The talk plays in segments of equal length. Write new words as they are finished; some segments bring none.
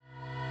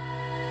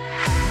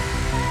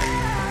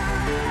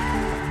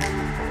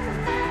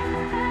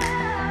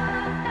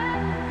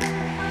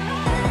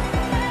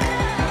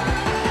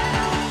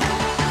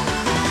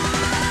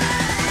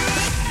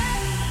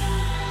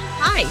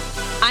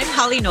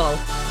Holly Knoll,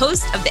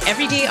 host of the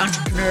Everyday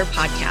Entrepreneur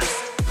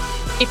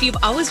podcast. If you've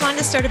always wanted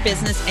to start a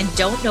business and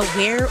don't know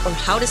where or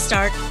how to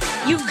start,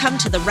 you've come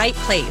to the right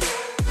place.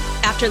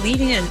 After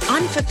leaving an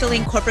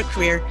unfulfilling corporate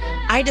career,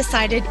 I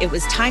decided it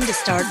was time to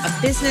start a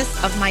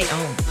business of my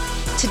own.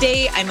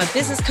 Today, I'm a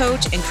business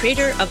coach and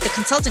creator of The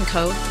Consultant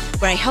Code,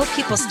 where I help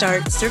people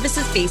start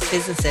services-based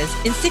businesses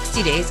in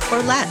 60 days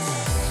or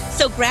less.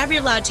 So grab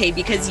your latte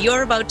because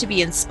you're about to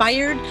be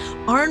inspired,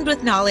 armed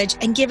with knowledge,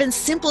 and given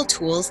simple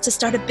tools to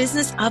start a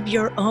business of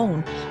your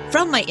own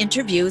from my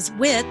interviews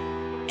with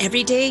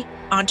everyday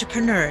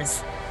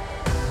entrepreneurs.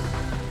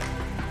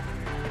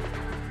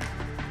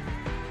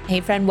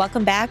 Hey friend,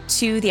 welcome back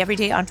to the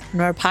Everyday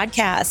Entrepreneur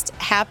podcast.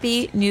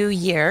 Happy New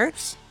Year.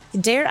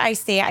 Dare I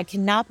say, I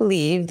cannot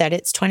believe that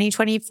it's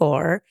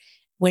 2024.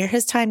 Where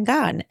has time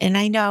gone? And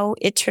I know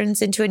it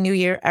turns into a new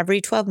year every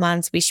 12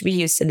 months. We should be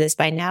used to this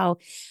by now.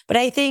 But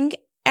I think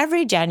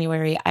every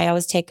January, I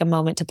always take a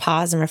moment to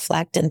pause and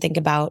reflect and think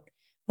about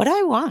what do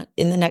I want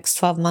in the next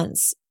 12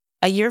 months?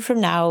 A year from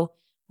now,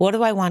 what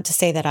do I want to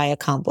say that I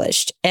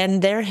accomplished?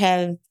 And there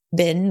have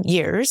been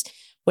years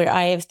where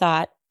I have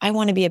thought, I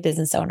want to be a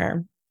business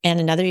owner. And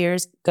another year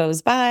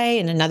goes by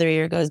and another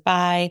year goes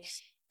by,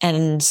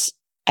 and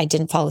I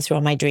didn't follow through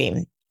on my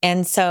dream.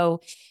 And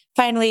so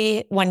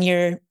finally, one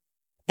year,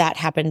 that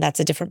happened.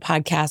 That's a different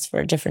podcast for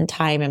a different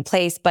time and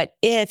place. But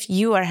if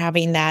you are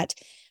having that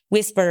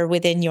whisper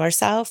within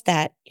yourself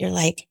that you're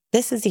like,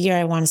 this is the year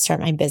I want to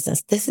start my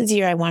business. This is the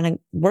year I want to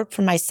work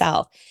for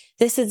myself.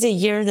 This is a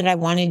year that I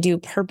want to do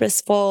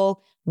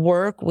purposeful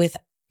work with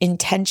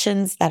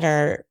intentions that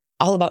are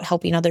all about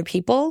helping other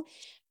people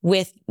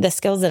with the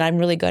skills that I'm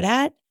really good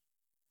at.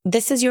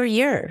 This is your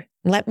year.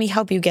 Let me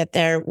help you get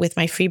there with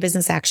my free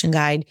business action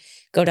guide.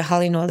 Go to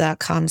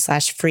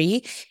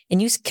hollyknoll.com/free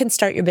and you can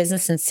start your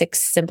business in 6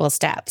 simple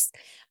steps.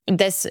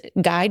 This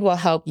guide will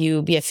help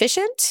you be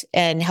efficient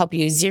and help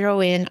you zero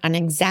in on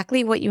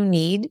exactly what you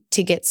need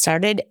to get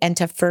started and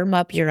to firm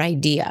up your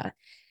idea.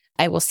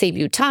 I will save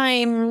you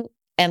time,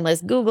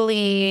 endless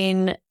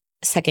Googling,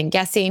 second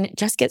guessing.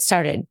 Just get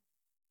started,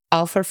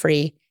 all for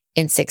free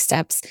in 6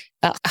 steps.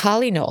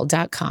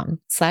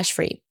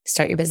 hollyknoll.com/free.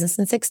 Start your business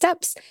in 6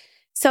 steps.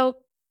 So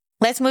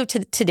let's move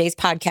to today's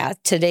podcast,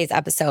 today's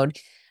episode.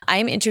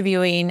 I'm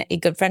interviewing a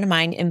good friend of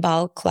mine,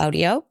 Inbal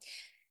Claudio.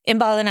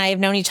 Inbal and I have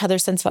known each other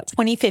since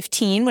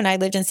 2015 when I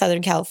lived in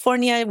Southern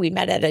California. We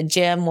met at a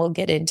gym. We'll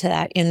get into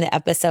that in the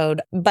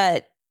episode.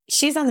 But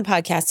she's on the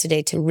podcast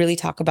today to really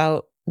talk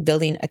about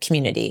building a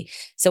community.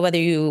 So whether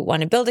you want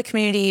to build a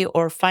community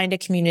or find a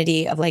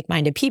community of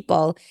like-minded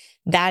people,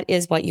 that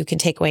is what you can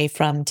take away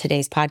from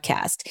today's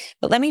podcast.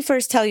 But let me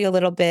first tell you a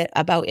little bit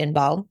about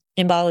Inbal.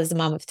 Inbal is a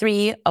mom of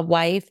 3, a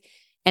wife,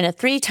 and a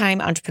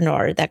 3-time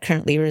entrepreneur that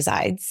currently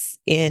resides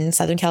in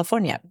Southern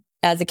California.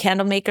 As a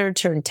candle maker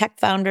turned tech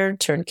founder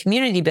turned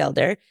community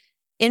builder,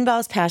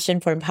 Inbal's passion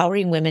for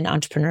empowering women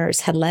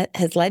entrepreneurs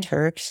has led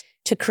her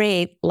to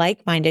create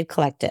Like-Minded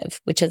Collective,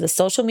 which is a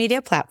social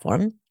media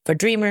platform for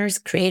dreamers,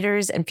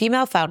 creators, and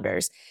female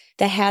founders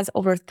that has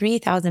over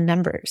 3,000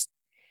 members.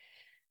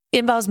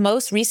 Inbal's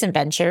most recent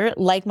venture,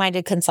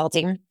 Like-Minded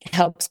Consulting,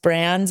 helps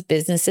brands,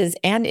 businesses,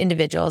 and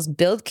individuals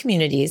build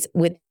communities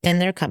within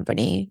their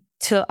company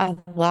to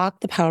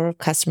unlock the power of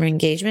customer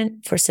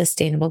engagement for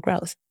sustainable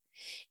growth.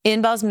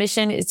 Inbal's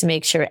mission is to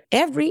make sure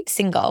every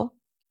single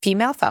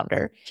female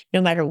founder, no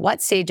matter what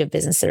stage of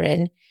business they're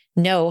in,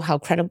 know how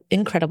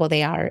incredible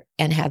they are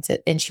and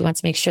she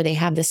wants to make sure they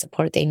have the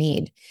support they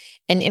need.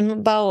 And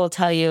Inbal will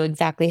tell you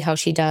exactly how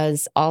she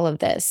does all of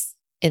this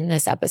in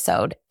this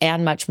episode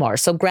and much more.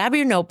 So grab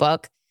your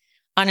notebook.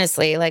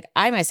 Honestly,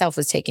 I myself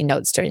was taking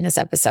notes during this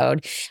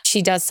episode.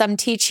 She does some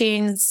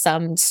teaching,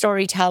 some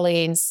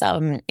storytelling,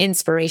 some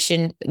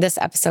inspiration. This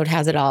episode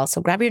has it all. So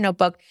grab your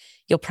notebook.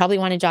 You'll probably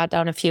want to jot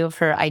down a few of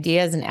her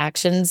ideas and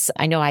actions.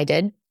 I know I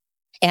did.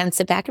 And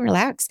sit back and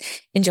relax.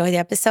 Enjoy the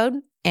episode.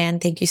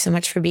 And thank you so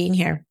much for being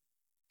here.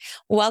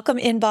 Welcome,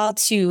 Inbal,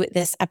 to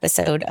this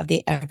episode of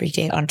the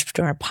Everyday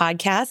Entrepreneur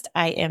podcast.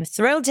 I am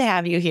thrilled to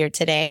have you here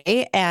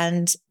today,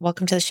 and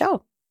welcome to the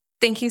show.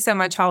 Thank you so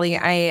much, Holly.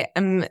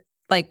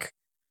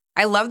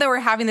 I love that we're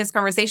having this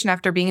conversation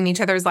after being in each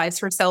other's lives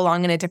for so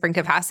long in a different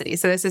capacity.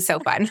 So this is so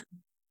fun.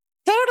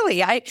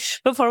 Totally.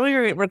 Before we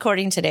were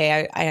recording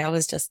today, I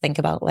always just think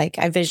about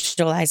I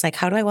visualize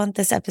how do I want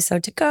this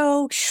episode to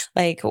go?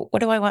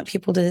 What do I want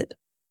people to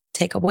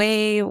take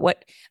away?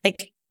 What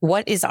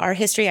is our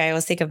history? I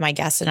always think of my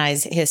guest and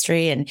I's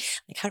history and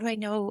how do I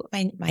know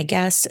my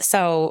guest?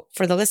 So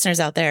for the listeners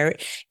out there,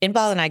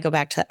 Inbal and I go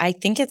back to, I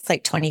think it's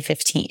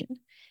 2015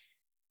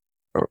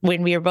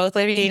 when we were both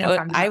living.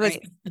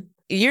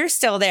 You're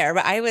still there,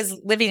 but I was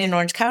living in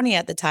Orange County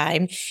at the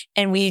time,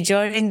 and we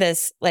joined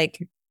this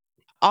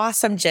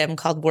awesome gym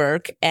called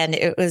Work. And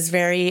it was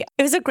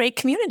a great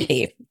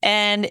community.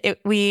 And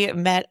we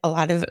met a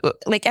lot of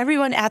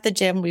everyone at the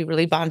gym. We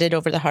really bonded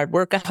over the hard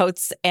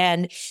workouts.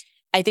 And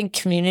I think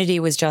community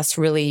was just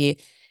really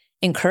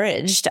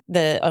encouraged.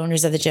 The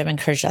owners of the gym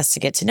encouraged us to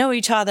get to know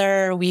each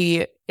other.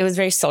 It was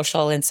very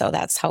social. And so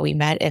that's how we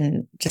met,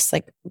 and just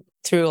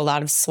through a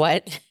lot of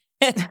sweat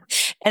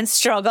and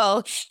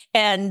struggle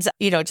and,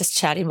 just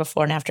chatting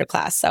before and after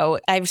class. So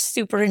I've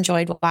super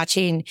enjoyed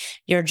watching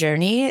your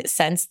journey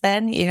since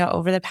then,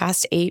 over the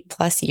past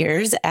 8+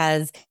 years,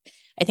 as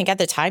I think at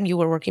the time you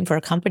were working for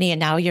a company and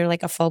now you're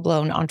like a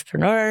full-blown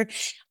entrepreneur,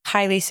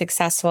 highly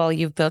successful.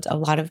 You've built a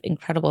lot of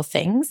incredible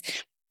things,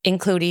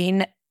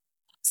 including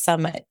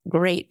some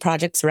great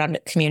projects around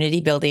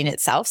community building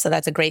itself. So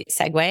that's a great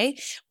segue.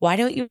 Why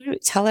don't you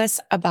tell us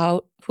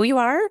about who you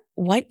are,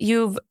 what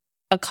you've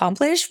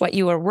accomplished, what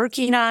you are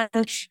working on?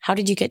 How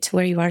did you get to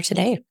where you are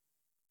today?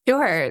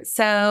 Sure.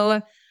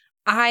 So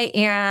I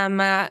am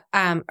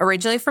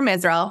originally from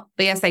Israel,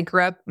 but yes, I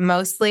grew up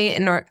mostly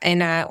in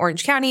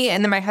Orange County.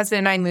 And then my husband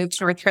and I moved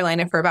to North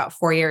Carolina for about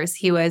 4 years.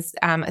 He was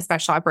a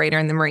special operator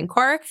in the Marine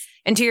Corps.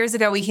 And 2 years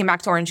ago, we came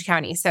back to Orange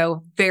County.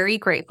 So very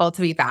grateful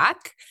to be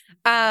back.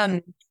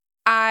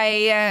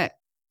 I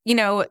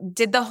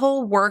did the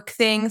whole work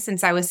thing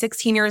since I was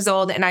 16 years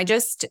old, and I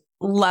just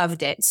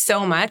loved it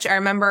so much. I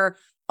remember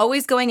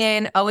always going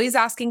in, always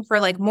asking for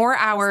like more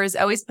hours,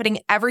 always putting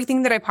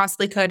everything that I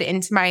possibly could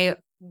into my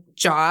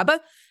job.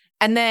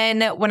 And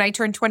then when I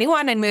turned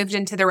 21, I moved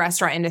into the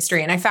restaurant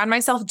industry, and I found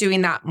myself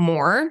doing that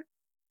more,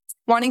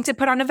 wanting to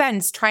put on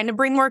events, trying to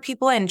bring more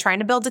people in, trying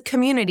to build a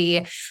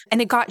community.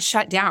 And it got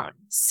shut down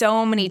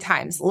so many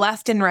times,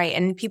 left and right.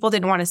 And people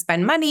didn't want to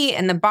spend money,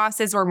 and the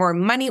bosses were more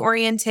money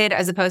oriented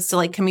as opposed to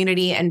like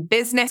community and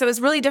business. It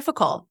was really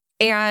difficult.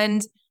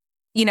 And,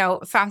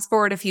 fast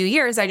forward a few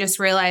years, I just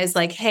realized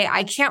like, hey,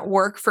 I can't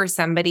work for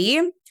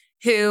somebody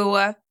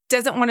who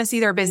doesn't want to see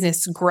their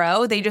business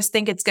grow. They just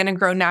think it's going to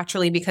grow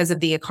naturally because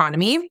of the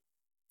economy.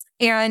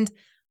 And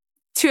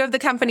 2 of the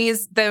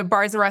companies, the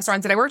bars and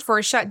restaurants that I worked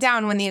for, shut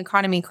down when the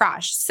economy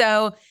crashed.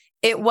 So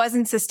it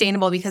wasn't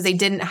sustainable because they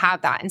didn't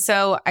have that. And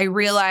so I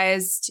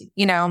realized,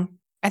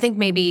 I think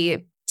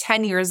maybe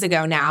 10 years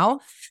ago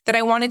now, that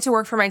I wanted to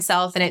work for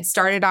myself. And it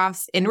started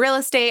off in real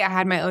estate. I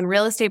had my own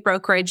real estate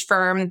brokerage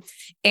firm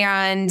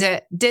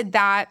and did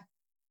that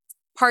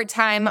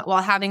part-time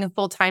while having a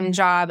full-time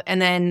job. And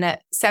then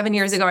 7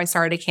 years ago, I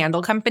started a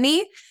candle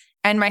company.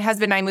 And my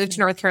husband and I moved to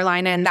North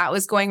Carolina, and that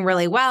was going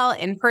really well,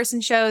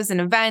 in-person shows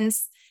and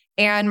events.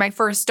 And my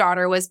first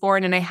daughter was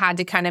born, and I had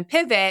to kind of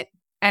pivot,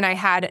 and I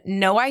had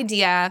no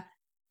idea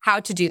how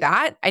to do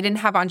that. I didn't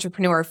have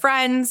entrepreneur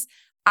friends.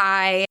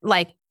 I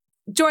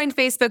joined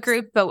Facebook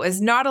group, but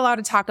was not allowed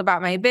to talk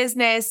about my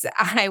business.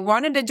 I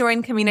wanted to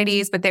join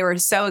communities, but they were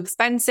so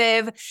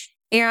expensive.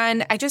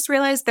 And I just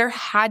realized there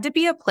had to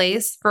be a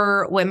place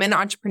for women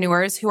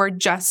entrepreneurs who are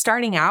just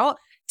starting out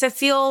to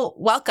feel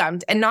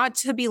welcomed and not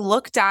to be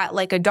looked at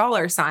like a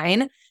dollar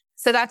sign.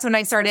 So that's when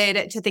I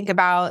started to think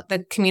about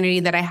the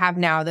community that I have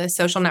now, the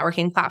social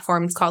networking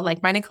platforms called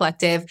Like Minded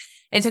Collective.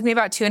 It took me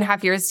about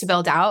 2.5 years to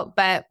build out,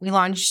 but we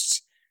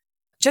launched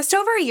just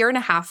over a year and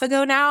a half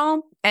ago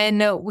now.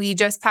 And we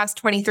just passed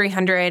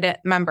 2,300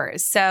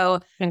 members. So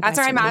that's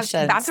where I'm at.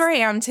 That's where I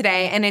am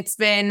today. And it's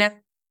been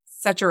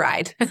such a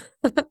ride.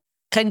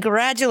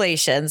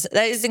 Congratulations.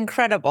 That is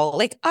incredible.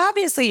 Like,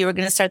 obviously you were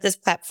going to start this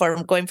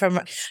platform going from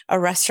a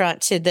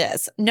restaurant to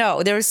this.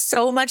 No, there was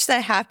so much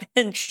that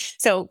happened.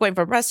 So going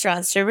from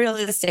restaurants to real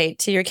estate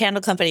to your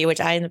candle company,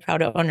 which I am the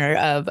proud owner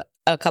of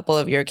a couple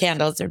of your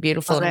candles. They're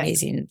beautiful and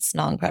amazing.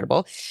 Smell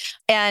incredible.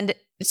 And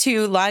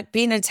to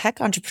being a tech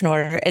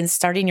entrepreneur and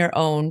starting your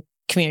own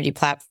community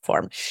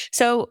platform.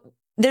 So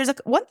there's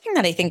one thing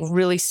that I think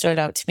really stood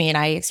out to me, and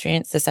I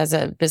experience this as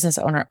a business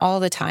owner all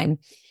the time.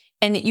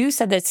 And you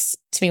said this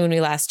to me when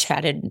we last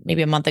chatted,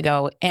 maybe a month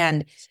ago.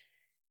 And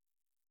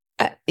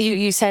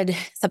you said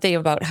something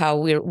about how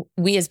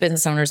we as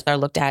business owners are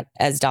looked at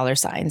as dollar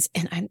signs.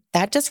 And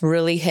that just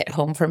really hit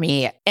home for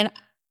me. And,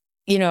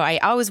 I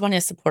always want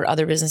to support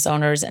other business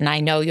owners. And I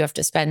know you have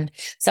to spend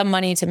some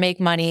money to make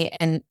money.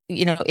 And,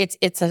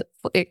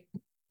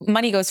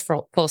 money goes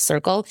full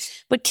circle.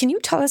 But can you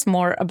tell us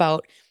more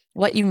about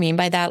what you mean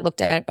by that,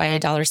 looked at by a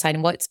dollar sign,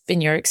 and what's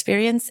been your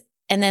experience?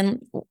 And then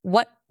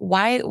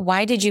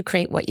why did you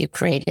create what you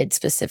created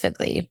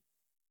specifically?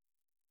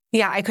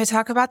 Yeah, I could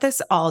talk about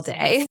this all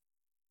day.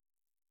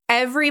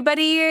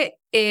 Everybody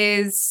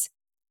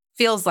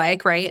feels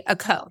like, right, a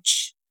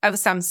coach of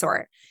some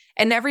sort.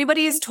 And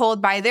everybody is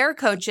told by their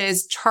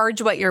coaches,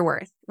 charge what you're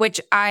worth,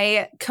 which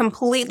I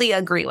completely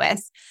agree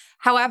with.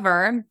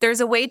 However,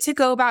 there's a way to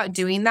go about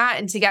doing that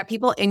and to get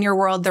people in your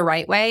world the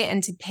right way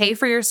and to pay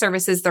for your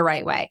services the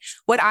right way.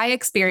 What I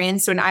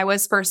experienced when I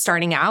was first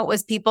starting out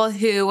was people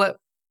who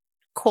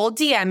cold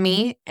DM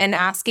me and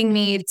asking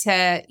me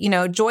to,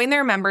 join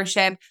their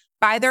membership,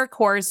 buy their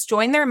course,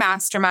 join their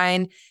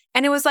mastermind.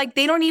 And it was like,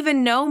 they don't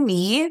even know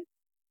me.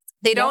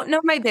 They don't know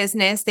my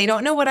business. They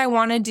don't know what I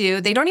want to do.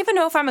 They don't even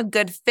know if I'm a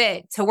good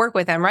fit to work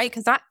with them, right?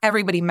 Because not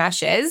everybody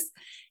meshes.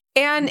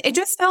 And it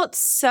just felt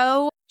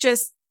so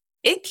just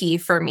icky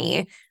for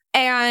me.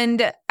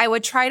 And I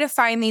would try to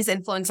find these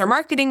influencer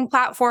marketing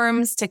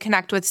platforms to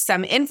connect with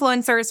some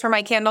influencers for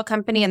my candle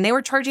company. And they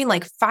were charging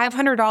like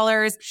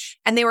 $500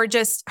 and they were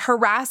just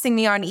harassing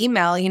me on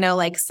email,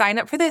 like sign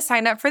up for this,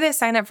 sign up for this,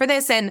 sign up for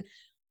this. And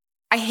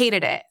I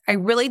hated it. I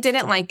really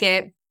didn't like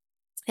it.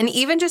 And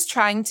even just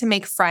trying to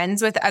make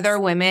friends with other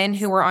women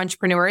who were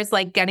entrepreneurs,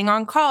 like getting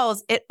on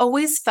calls, it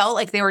always felt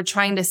like they were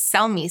trying to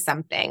sell me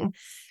something.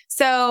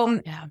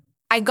 So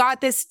I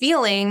got this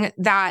feeling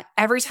that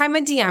every time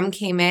a DM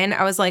came in,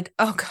 I was like,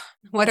 oh God,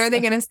 what are they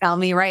going to sell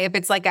me, right? If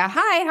it's like a,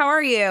 hi, how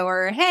are you?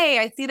 Or, hey,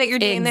 I see that you're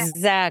doing this.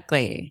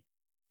 Exactly.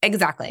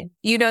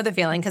 You know the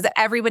feeling because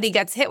everybody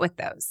gets hit with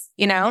those,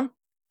 you know?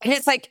 And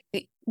it's like,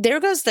 there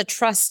goes the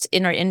trust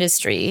in our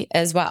industry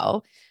as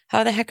well.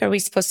 How the heck are we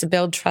supposed to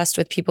build trust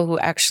with people who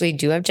actually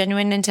do have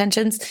genuine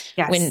intentions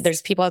when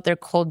there's people out there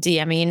cold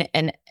DMing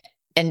and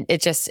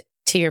it just,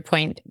 to your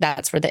point,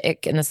 that's where the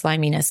ick and the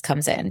sliminess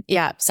comes in.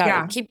 Yeah.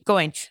 Sorry. Keep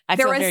going. I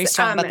feel very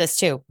strong about this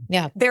too.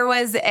 Yeah. There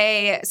was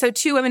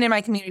two women in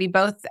my community,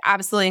 both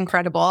absolutely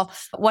incredible.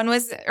 One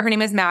was, her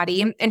name is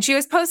Maddie, and she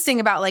was posting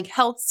about like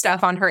health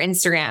stuff on her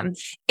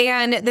Instagram.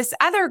 And this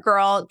other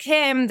girl,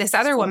 Kim, this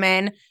other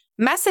woman,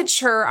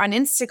 messaged her on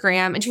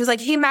Instagram and she was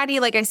like, hey, Maddie,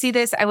 like, I see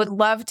this. I would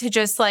love to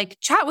just like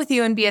chat with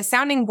you and be a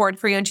sounding board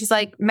for you. And she's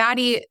like,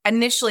 Maddie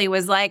initially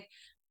was like,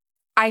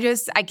 I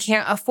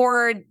can't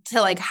afford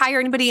to like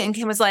hire anybody. And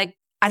Kim was like,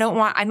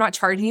 I'm not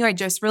charging you. I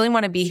just really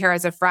want to be here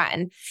as a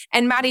friend.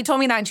 And Maddie told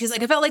me that. And she's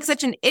like, I felt like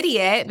such an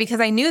idiot because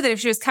I knew that if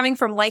she was coming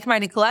from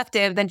Like-Minded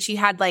Collective, then she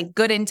had like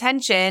good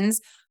intentions,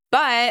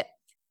 but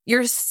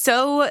you're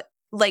so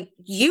like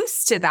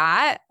used to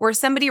that where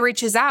somebody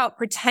reaches out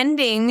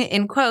pretending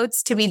in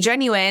quotes to be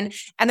genuine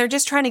and they're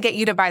just trying to get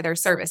you to buy their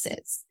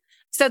services.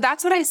 So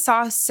that's what I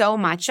saw so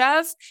much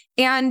of.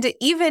 And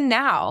even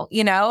now,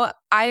 you know,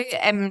 I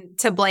am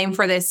to blame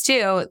for this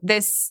too.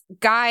 This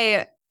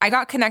guy, I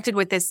got connected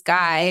with this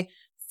guy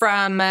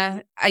from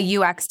a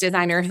UX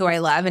designer who I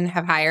love and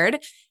have hired.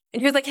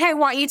 And he was like, hey, I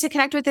want you to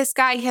connect with this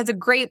guy. He has a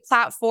great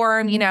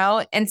platform, you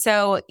know? And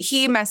so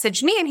he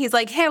messaged me and he's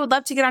like, hey, I would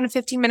love to get on a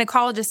 15-minute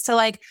call just to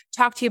like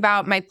talk to you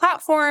about my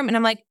platform. And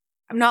I'm like,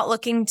 I'm not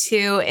looking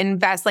to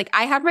invest. Like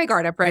I had my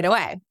guard up right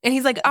away. And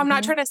he's like, I'm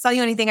not trying to sell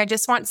you anything. I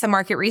just want some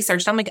market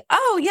research. And I'm like,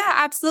 oh yeah,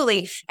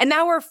 absolutely. And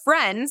now we're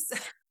friends.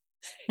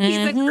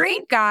 He's a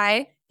great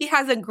guy. He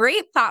has a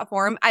great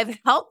platform. I've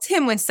helped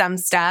him with some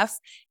stuff.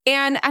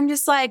 And I'm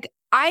just like,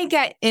 I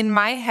get in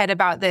my head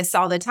about this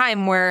all the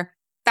time where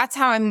that's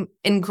how I'm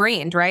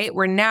ingrained, right?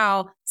 Where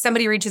now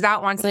somebody reaches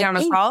out, wants to get on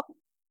a call.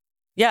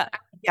 Yeah.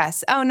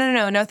 Yes. Oh,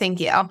 no,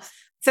 thank you.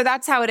 So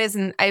that's how it is.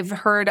 And I've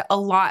heard a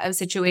lot of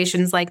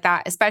situations like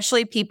that,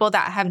 especially people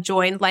that have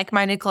joined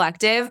Like-Minded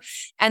Collective.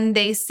 And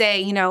they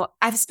say, you know,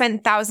 I've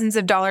spent thousands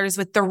of dollars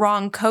with the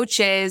wrong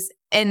coaches.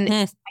 And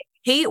I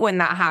hate when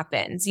that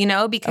happens, you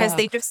know, because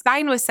they just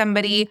signed with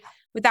somebody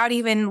without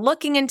even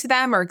looking into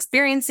them or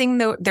experiencing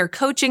their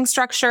coaching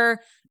structure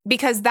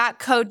because that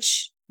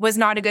coach was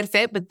not a good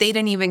fit, but they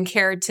didn't even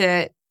care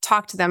to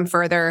talk to them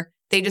further.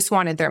 They just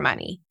wanted their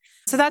money.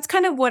 So that's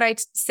kind of what I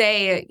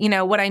say, you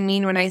know, what I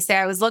mean when I say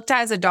I was looked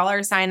at as a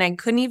dollar sign. I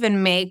couldn't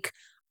even make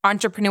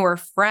entrepreneur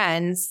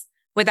friends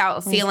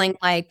without feeling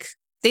like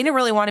they didn't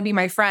really want to be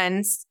my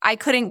friends. I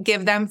couldn't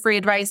give them free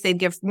advice. They'd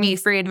give me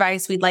free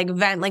advice. We'd like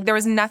vent. Like there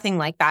was nothing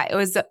like that. It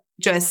was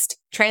just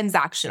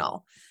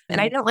transactional.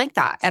 And I didn't like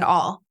that at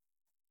all.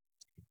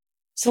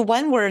 So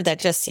one word that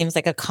just seems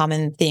like a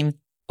common theme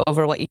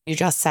over what you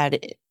just said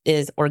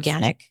is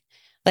organic.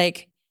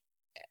 Like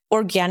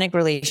organic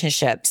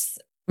relationships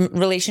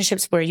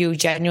where you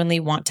genuinely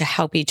want to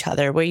help each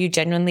other, where you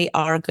genuinely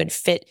are a good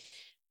fit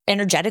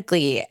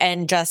energetically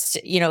and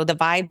just, you know, the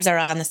vibes are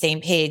on the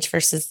same page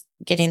versus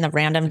getting the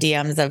random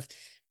DMs of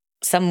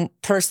some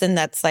person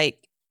that's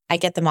like, I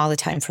get them all the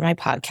time for my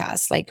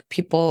podcast. Like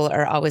people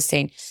are always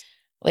saying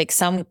like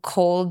some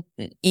cold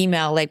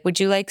email, like, would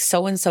you like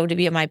so-and-so to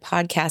be on my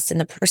podcast? And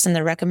the person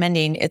they're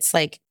recommending, it's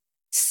like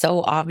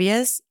so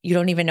obvious. You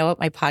don't even know what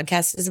my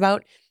podcast is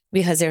about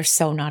because they're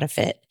so not a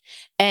fit.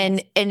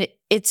 And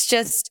it's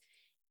just,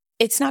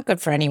 it's not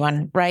good for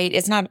anyone, right?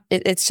 It's not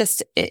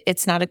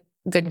a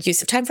good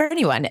use of time for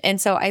anyone.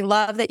 And so I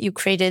love that you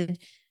created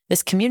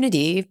this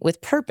community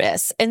with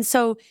purpose. And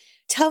so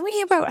tell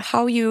me about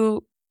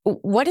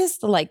what is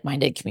the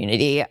like-minded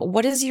community?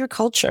 What is your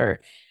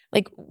culture?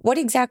 Like what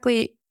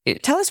exactly,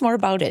 tell us more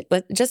about it.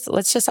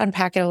 Let's just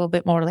unpack it a little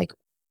bit more. Like,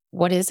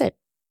 what is it?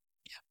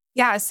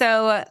 Yeah.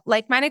 So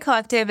Like-Minded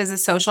Collective is a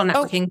social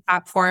networking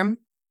platform.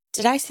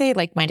 Did I say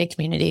like-minded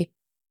community?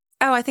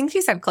 Oh, I think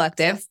you said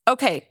collective.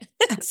 Okay.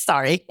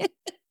 Sorry.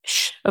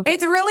 Okay.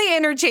 It's really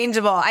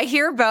interchangeable. I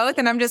hear both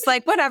and I'm just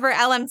like, whatever,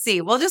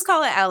 LMC. We'll just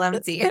call it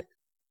LMC.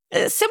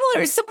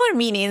 Similar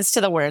meanings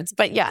to the words,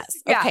 but yes.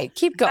 Okay,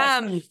 keep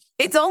going.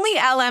 It's only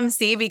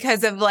LMC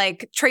because of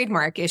like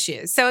trademark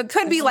issues. So it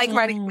could be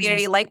Like-Minded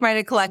Community,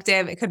 Like-Minded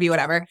Collective. It could be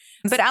whatever.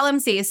 But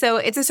LMC, so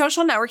it's a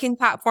social networking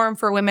platform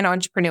for women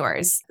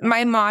entrepreneurs.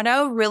 My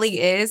motto really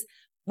is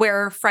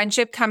where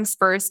friendship comes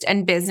first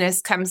and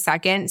business comes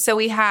second. So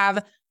we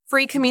have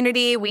free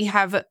community. We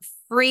have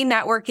free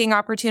networking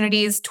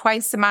opportunities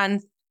twice a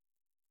month.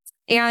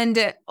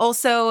 And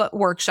also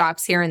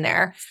workshops here and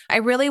there. I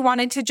really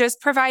wanted to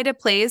just provide a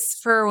place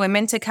for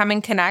women to come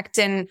and connect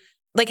and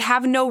like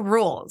have no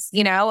rules,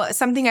 you know?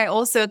 Something I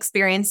also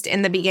experienced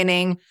in the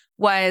beginning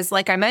was,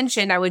 like I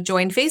mentioned, I would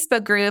join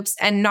Facebook groups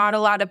and not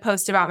allowed to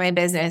post about my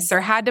business, or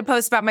had to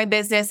post about my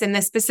business in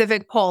this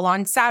specific poll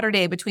on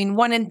Saturday between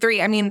 1 and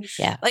 3. I mean,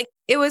 like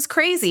it was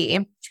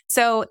crazy.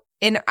 So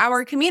in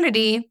our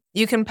community,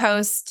 you can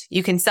post,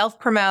 you can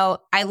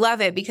self-promote. I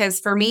love it because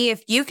for me,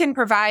 if you can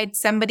provide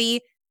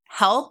somebody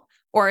help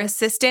or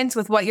assistance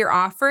with what you're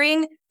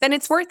offering, then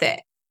it's worth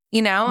it,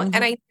 you know? Mm-hmm.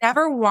 And I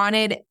never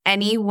wanted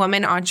any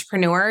woman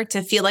entrepreneur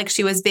to feel like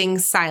she was being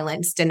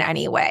silenced in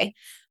any way.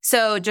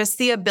 So just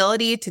the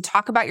ability to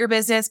talk about your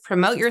business,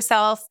 promote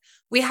yourself.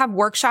 We have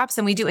workshops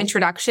and we do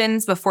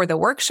introductions before the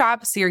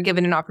workshop. So you're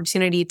given an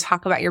opportunity to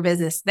talk about your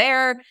business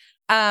there.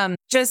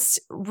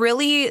 Just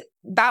really,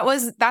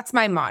 that's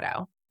my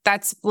motto.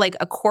 That's like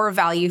a core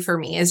value for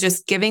me, is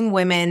just giving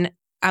women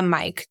a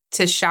mic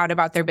to shout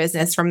about their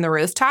business from the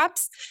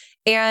rooftops.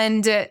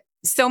 And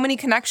so many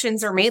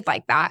connections are made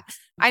like that.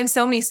 I have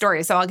so many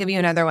stories. So I'll give you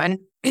another one.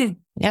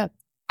 Yeah.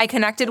 I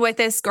connected with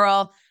this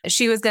girl.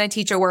 She was going to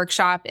teach a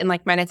workshop in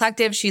Like Minded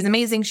Collective. She's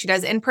amazing. She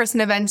does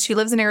in-person events. She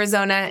lives in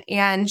Arizona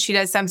and she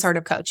does some sort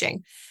of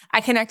coaching.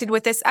 I connected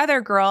with this other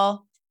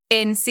girl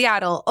in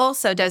Seattle,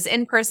 also does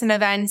in-person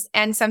events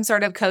and some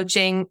sort of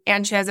coaching.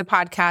 And she has a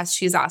podcast.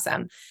 She's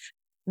awesome.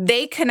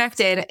 They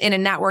connected in a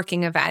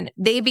networking event.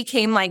 They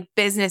became like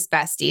business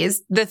besties.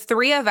 The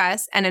three of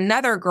us and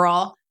another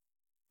girl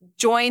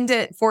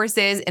joined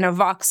forces in a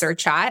Voxer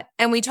chat.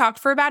 And we talked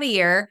for about a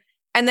year.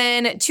 And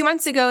then 2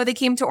 months ago, they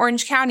came to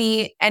Orange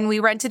County and we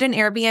rented an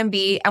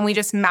Airbnb and we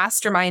just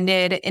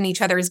masterminded in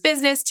each other's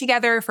business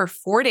together for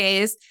 4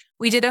 days.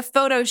 We did a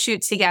photo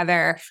shoot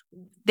together.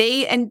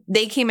 They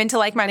came into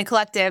Like Minded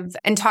Collective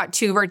and taught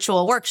 2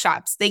 virtual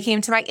workshops. They came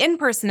to my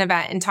in-person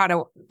event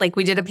and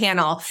we did a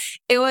panel.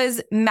 It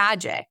was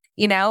magic,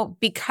 you know,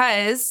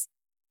 because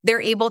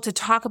they're able to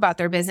talk about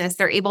their business.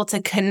 They're able to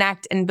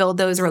connect and build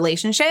those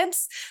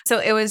relationships. So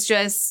it was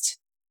just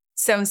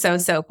so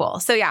cool.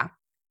 So yeah.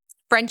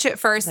 Friendship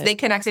first, they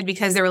connected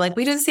because they were like,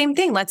 we do the same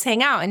thing. Let's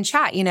hang out and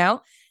chat, you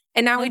know?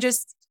 And now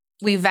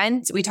we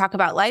vent, we talk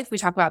about life, we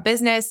talk about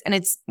business, and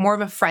it's more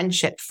of a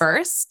friendship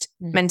first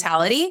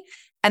mentality.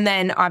 And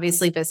then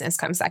obviously business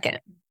comes second.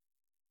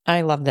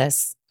 I love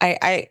this.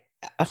 I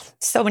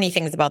so many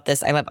things about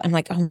this. I'm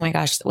like, oh my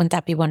gosh, wouldn't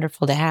that be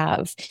wonderful to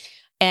have?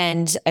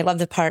 And I love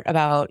the part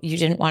about you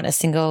didn't want a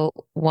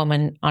single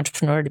woman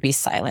entrepreneur to be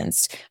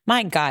silenced.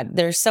 My God,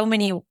 there's so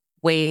many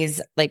ways,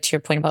 like to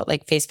your point about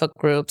like Facebook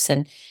groups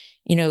and,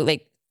 you know,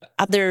 like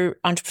other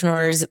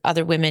entrepreneurs,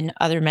 other women,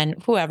 other men,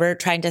 whoever,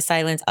 trying to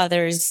silence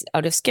others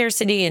out of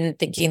scarcity and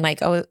thinking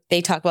like, oh,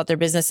 they talk about their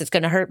business, it's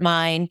going to hurt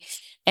mine.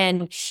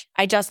 And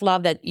I just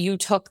love that you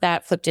took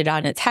that, flipped it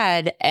on its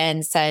head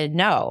and said,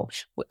 no,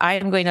 I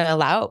am going to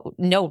allow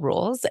no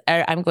rules.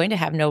 I'm going to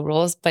have no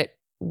rules, but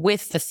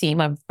with the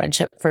theme of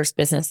friendship first,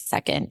 business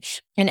second,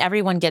 and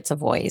everyone gets a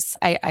voice.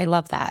 I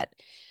love that.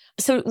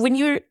 So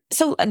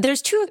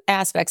there's 2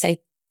 aspects I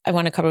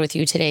want to cover with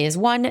you today is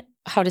one,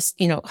 how to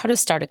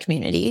start a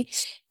community.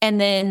 And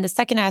then the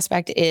second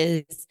aspect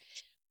is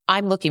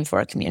I'm looking for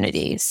a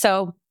community.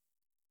 So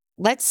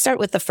let's start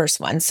with the first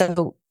one.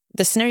 So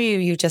the scenario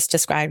you just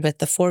described with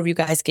the 4 of you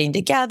guys getting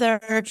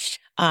together,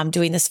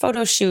 doing this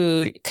photo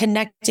shoot,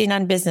 connecting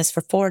on business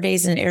for 4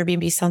 days in an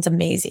Airbnb sounds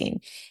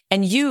amazing.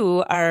 And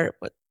you are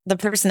the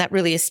person that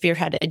really has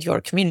spearheaded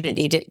your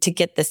community to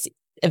get this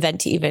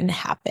event to even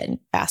happen.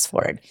 Fast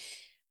forward.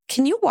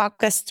 Can you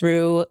walk us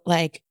through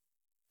like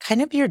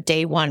kind of your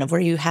day one of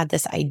where you had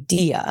this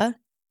idea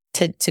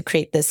to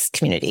create this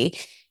community?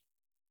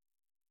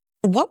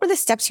 What were the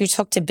steps you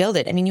took to build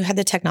it? I mean, you had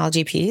the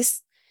technology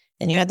piece,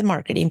 then you had the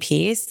marketing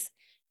piece.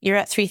 You're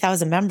at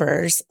 3,000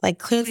 members. Like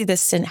clearly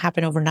this didn't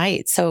happen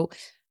overnight. So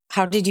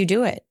how did you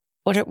do it?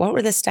 What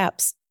were the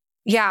steps?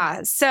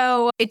 Yeah.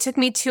 So it took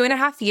me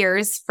 2.5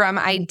 years from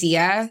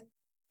idea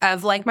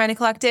of Like Minded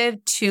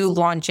Collective to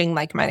launching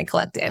Like Minded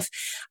Collective.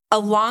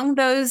 Along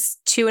those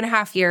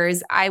 2.5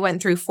 years, I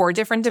went through 4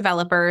 different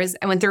developers.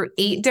 I went through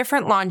 8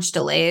 different launch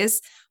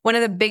delays. One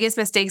of the biggest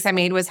mistakes I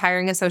made was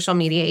hiring a social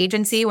media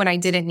agency when I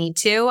didn't need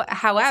to.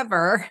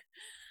 However,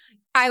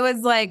 I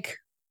was like,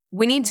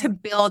 we need to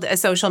build a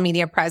social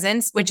media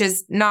presence, which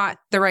is not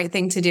the right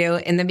thing to do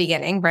in the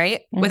beginning,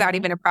 right? Mm-hmm. Without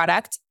even a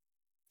product.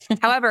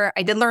 However,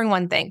 I did learn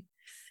one thing.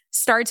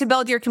 Start to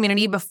build your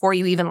community before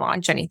you even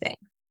launch anything.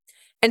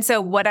 And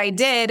so what I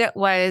did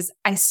was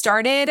I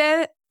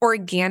started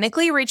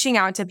organically reaching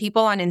out to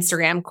people on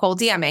Instagram, cold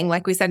DMing,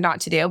 like we said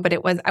not to do, but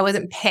I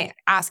wasn't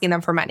asking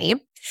them for money.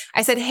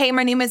 I said, hey,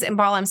 my name is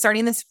Inbal. I'm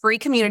starting this free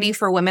community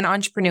for women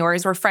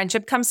entrepreneurs where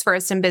friendship comes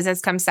first and business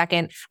comes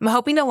second. I'm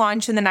hoping to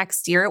launch in the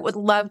next year. Would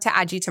love to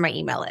add you to my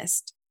email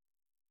list.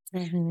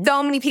 Mm-hmm.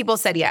 So many people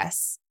said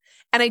yes.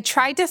 And I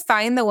tried to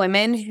find the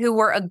women who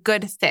were a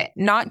good fit,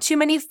 not too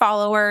many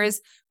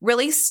followers,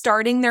 really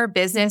starting their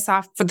business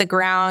off for the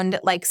ground,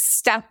 like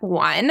step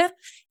one.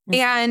 Mm-hmm.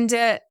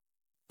 And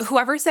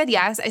whoever said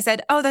yes, I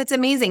said, oh, that's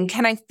amazing.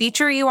 Can I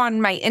feature you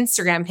on my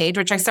Instagram page,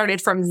 which I started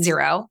from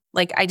zero?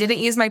 Like I didn't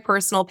use my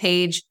personal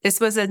page. This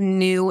was a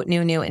new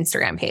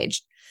Instagram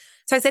page.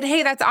 So I said,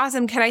 hey, that's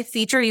awesome. Can I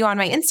feature you on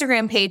my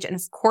Instagram page? And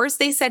of course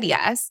they said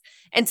yes.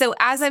 And so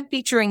as I'm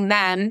featuring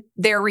them,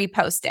 they're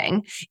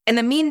reposting. In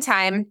the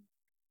meantime,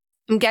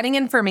 I'm getting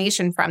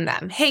information from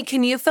them. Hey,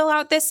 can you fill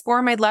out this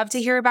form? I'd love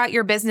to hear about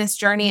your business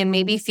journey and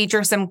maybe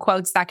feature some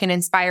quotes that can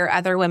inspire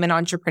other women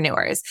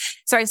entrepreneurs.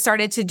 So I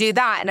started to do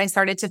that, and I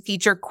started to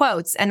feature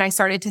quotes, and I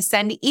started to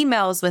send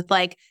emails with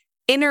like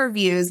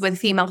interviews with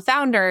female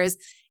founders.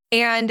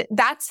 And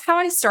that's how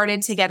I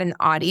started to get an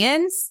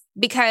audience,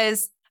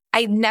 because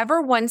I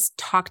never once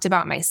talked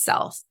about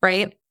myself,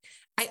 right?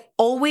 I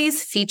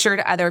always featured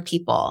other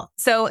people.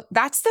 So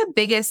that's the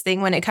biggest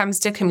thing when it comes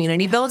to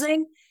community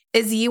building,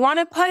 is you want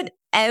to put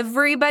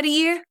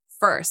everybody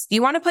first.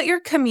 You want to put your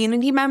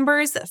community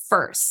members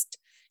first.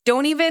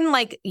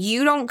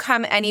 You don't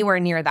come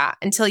anywhere near that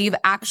until you've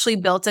actually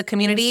built a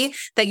community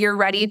that you're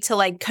ready to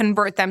like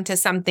convert them to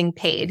something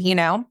paid, you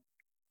know?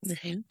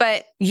 Mm-hmm.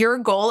 But your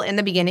goal in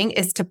the beginning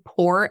is to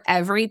pour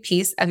every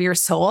piece of your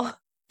soul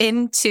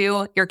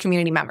into your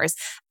community members.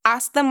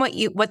 Ask them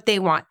what they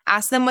want.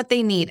 Ask them what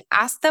they need.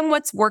 Ask them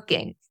what's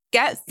working.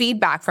 Get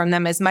feedback from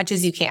them as much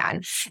as you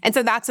can. And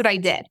so that's what I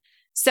did.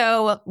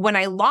 So when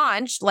I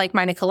launched Like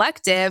Minded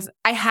Collective,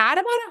 I had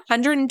about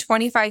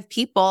 125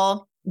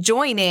 people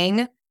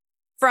joining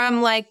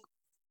from like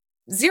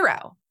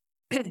zero.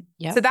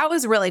 Yep. So that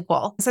was really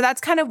cool. So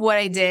that's kind of what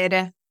I did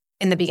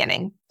in the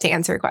beginning, to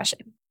answer your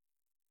question.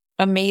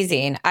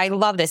 Amazing. I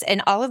love this.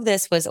 And all of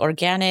this was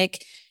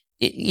organic.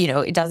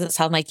 It doesn't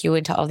sound like you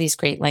went to all these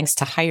great lengths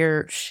to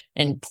hire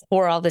and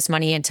pour all this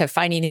money into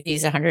finding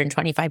these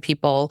 125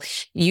 people.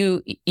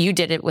 You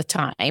did it with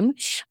time.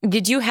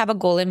 Did you have a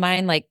goal in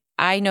mind? Like,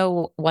 I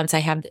know once I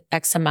have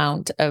X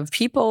amount of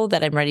people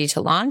that I'm ready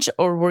to launch,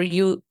 or were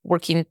you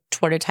working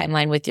toward a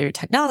timeline with your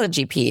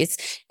technology piece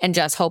and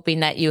just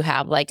hoping that you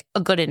have like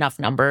a good enough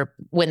number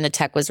when the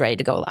tech was ready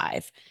to go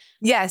live?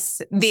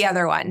 Yes, the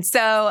other one.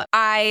 So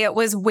I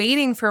was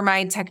waiting for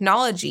my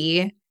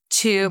technology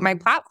my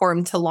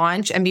platform to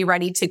launch and be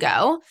ready to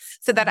go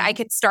so that I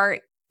could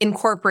start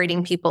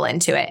incorporating people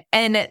into it.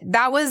 And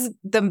that was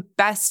the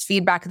best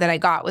feedback that I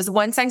got, was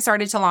once I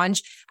started to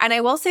launch. And I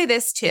will say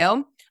this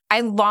too, I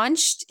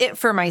launched it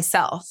for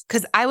myself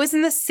because I was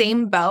in the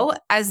same boat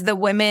as the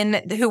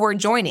women who were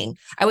joining.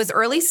 I was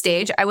early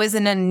stage. I was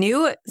in a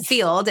new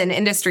field and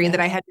industry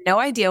that I had no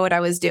idea what I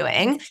was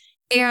doing.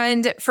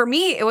 And for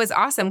me, it was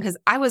awesome because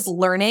I was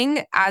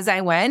learning as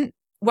I went,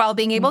 while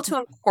being able to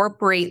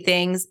incorporate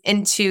things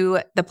into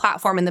the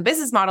platform and the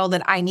business model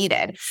that I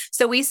needed.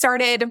 So we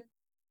started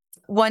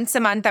once a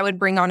month, I would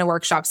bring on a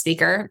workshop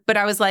speaker, but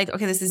I was like,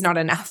 okay, this is not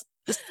enough.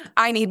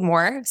 I need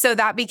more. So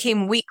that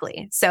became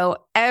weekly. So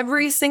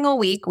every single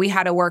week we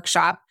had a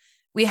workshop.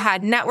 We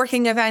had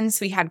networking events,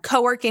 we had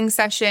co-working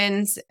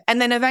sessions. And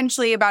then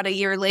eventually about a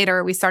year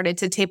later, we started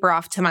to taper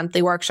off to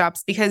monthly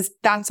workshops because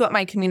that's what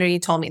my community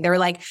told me. They were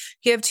like,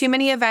 you have too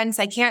many events.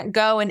 I can't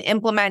go and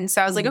implement.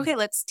 So I was like, okay,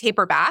 let's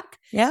taper back.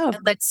 Yeah.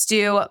 Let's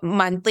do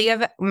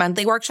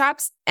monthly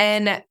workshops.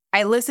 And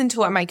I listened to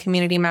what my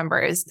community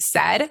members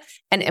said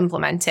and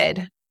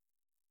implemented.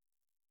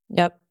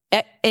 Yep.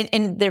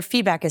 And their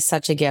feedback is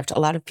such a gift. A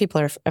lot of people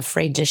are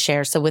afraid to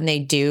share. So when they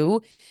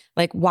do,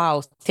 like,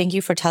 wow, thank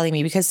you for telling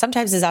me. Because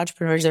sometimes as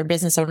entrepreneurs or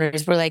business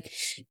owners, we're like,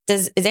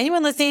 is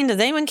anyone listening? Does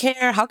anyone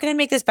care? How can I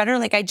make this better?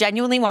 Like, I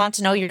genuinely want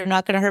to know you're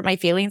not going to hurt my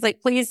feelings.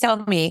 Like, please tell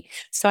me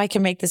so I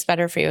can make this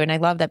better for you. And I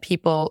love that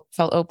people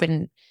felt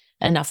open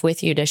enough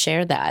with you to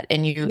share that.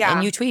 And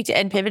you tweaked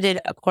and pivoted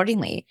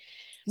accordingly.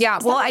 Yeah.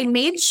 Well, I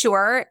made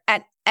sure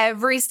at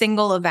every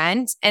single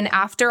event, and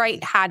after I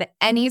had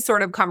any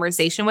sort of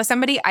conversation with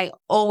somebody, I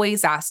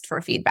always asked for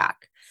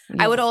feedback.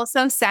 Yeah. I would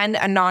also send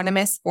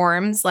anonymous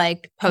forms,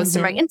 like post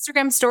in my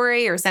Instagram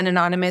story, or send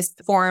anonymous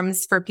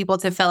forms for people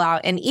to fill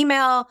out an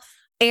email.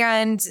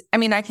 And I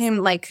mean, I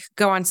can like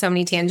go on so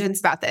many tangents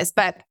about this,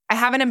 but I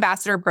have an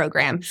ambassador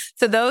program.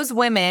 So those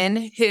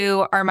women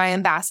who are my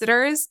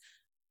ambassadors,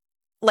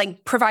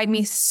 like, provide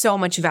me so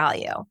much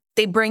value.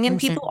 They bring in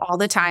people all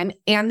the time,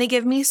 and they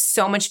give me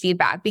so much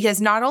feedback, because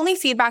not only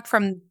feedback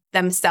from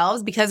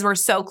themselves, because we're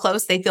so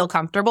close, they feel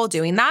comfortable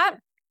doing that.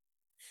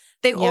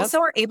 They also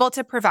are able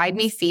to provide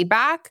me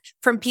feedback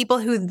from people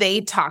who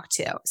they talk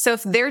to. So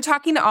if they're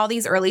talking to all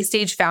these early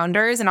stage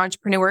founders and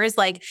entrepreneurs,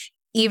 like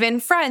even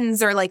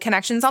friends or like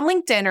connections on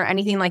LinkedIn or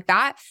anything like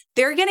that,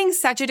 they're getting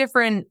such a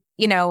different,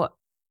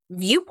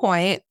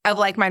 viewpoint of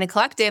Like Minded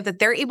Collective that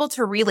they're able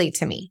to relate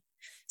to me.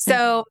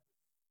 So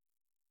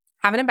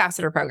have an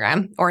ambassador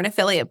program or an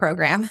affiliate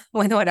program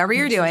with whatever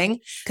you're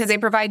doing, because they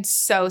provide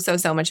so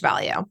much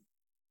value.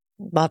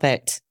 Love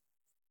it.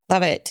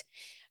 Love it.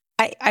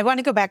 I want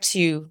to go back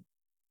to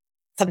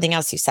something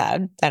else you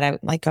said that I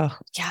like, oh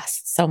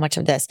yes, so much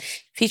of this.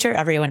 Feature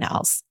everyone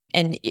else.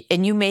 And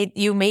you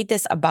made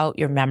this about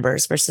your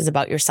members versus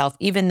about yourself,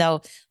 even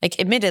though, like,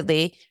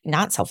 admittedly,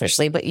 not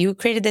selfishly, but you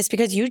created this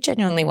because you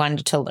genuinely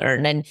wanted to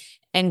learn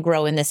and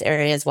grow in this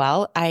area as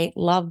well. I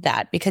love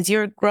that, because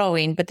you're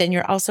growing, but then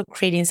you're also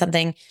creating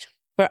something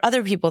for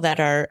other people that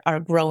are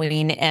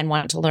growing and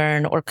want to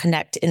learn or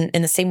connect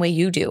in the same way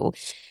you do.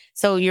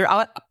 So you're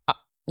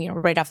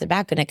right off the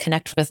bat going to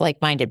connect with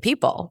like-minded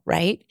people,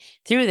 right?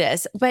 Through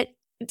this. But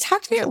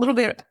talk to me a little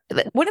bit.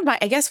 One of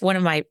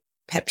my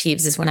pet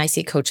peeves is when I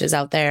see coaches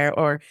out there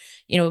or,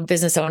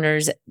 business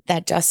owners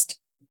that just,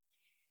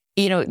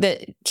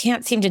 that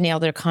can't seem to nail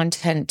their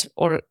content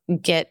or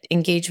get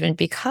engagement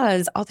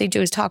because all they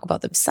do is talk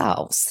about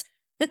themselves.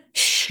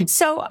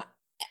 So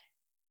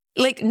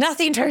like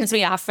nothing turns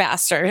me off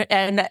faster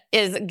and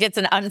gets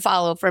an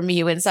unfollow from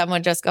you when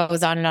someone just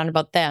goes on and on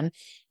about them.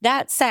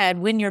 That said,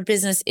 when your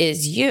business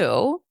is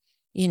you,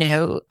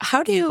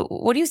 what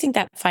do you think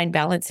that fine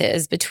balance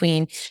is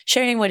between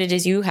sharing what it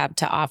is you have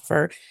to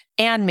offer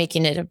and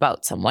making it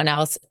about someone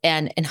else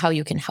and how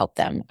you can help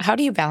them? How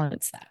do you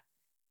balance that?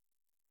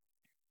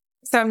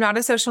 So I'm not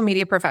a social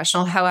media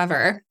professional.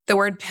 However, the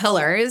word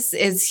pillars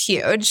is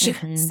huge.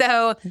 Mm-hmm.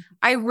 So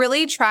I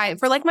really try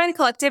for Like Minded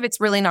Collective. It's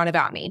really not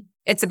about me.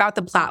 It's about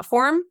the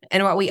platform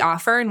and what we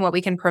offer and what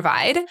we can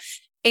provide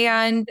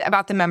and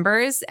about the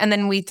members. And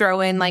then we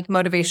throw in like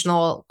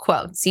motivational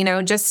quotes,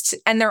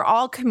 and they're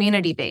all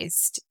community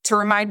based to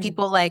remind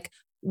people like,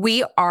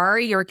 we are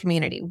your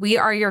community. We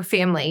are your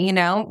family.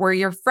 We're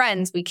your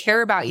friends. We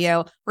care about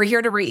you. We're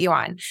here to root you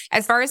on.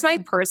 As far as my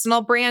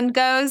personal brand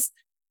goes,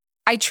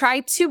 I try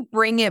to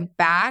bring it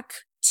back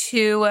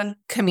to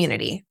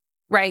community,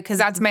 right? Because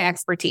that's my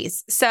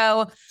expertise.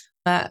 So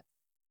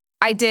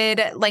I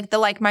did like the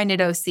Like-Minded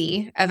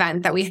OC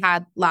event that we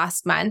had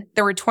last month.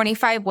 There were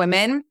 25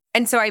 women.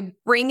 And so I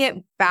bring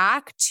it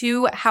back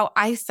to how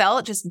I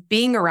felt just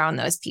being around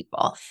those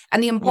people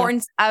and the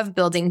importance of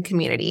building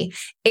community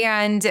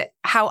and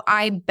how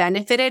I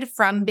benefited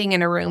from being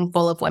in a room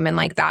full of women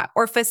like that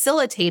or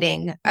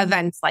facilitating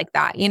events like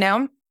that,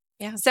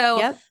 Yeah.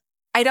 So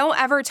I don't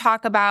ever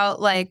talk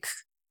about like,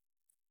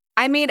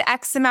 I made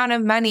X amount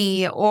of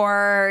money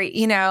or,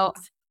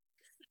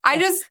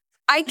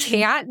 I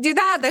can't do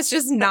that. That's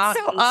just not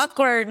so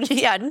awkward.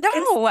 Yeah, no.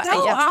 It's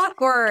so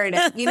awkward,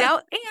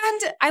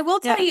 And I will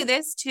tell you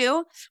this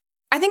too.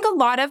 I think a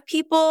lot of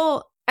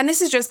people, and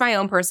this is just my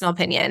own personal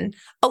opinion,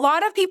 a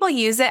lot of people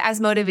use it as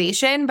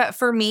motivation, but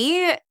for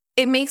me,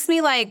 it makes me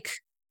like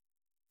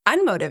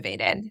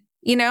unmotivated.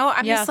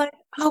 I'm just like,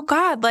 oh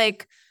God,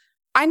 like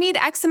I made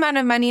X amount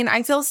of money and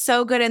I feel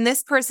so good. And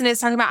this person is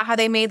talking about how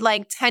they made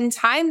like 10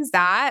 times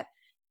that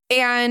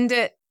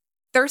and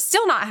they're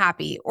still not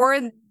happy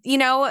or,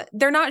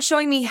 they're not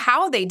showing me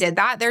how they did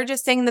that. They're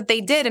just saying that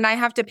they did and I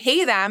have to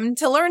pay them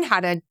to learn how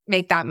to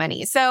make that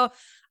money. So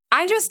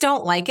I just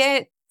don't like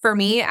it for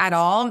me at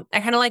all. I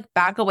kind of like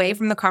back away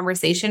from the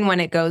conversation when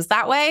it goes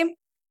that way.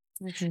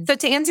 Mm-hmm. So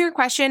to answer your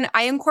question,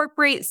 I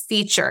incorporate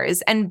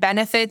features and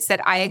benefits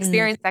that I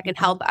experience that can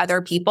help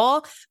other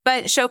people,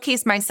 but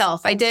showcase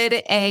myself. I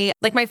did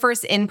my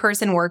first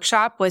in-person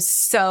workshop was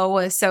so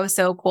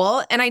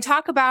cool. And I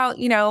talk about,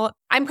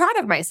 I'm proud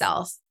of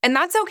myself and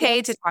that's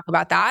okay to talk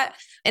about that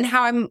and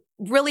how I'm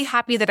really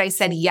happy that I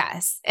said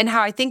yes and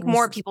how I think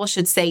more people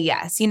should say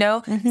yes,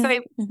 Mm-hmm. So I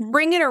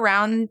bring it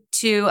around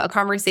to a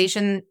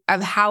conversation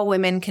of how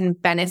women can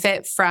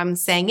benefit from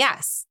saying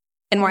yes.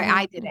 And why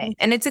I did it.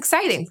 And it's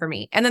exciting for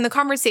me. And then the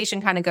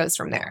conversation kind of goes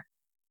from there.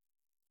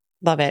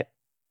 Love it.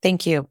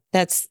 Thank you.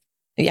 That's,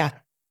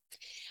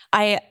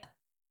 I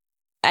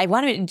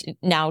want to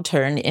now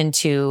turn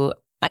into,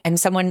 I'm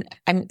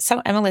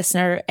a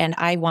listener and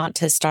I want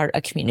to start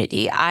a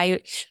community.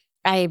 I've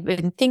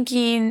been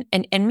thinking,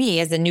 and me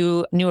as a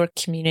newer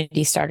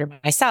community starter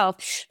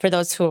myself, for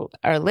those who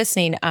are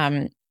listening,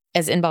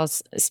 as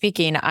Inbal's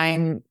speaking,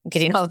 I'm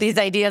getting all these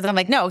ideas. I'm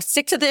like, no,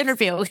 stick to the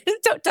interview.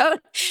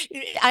 don't.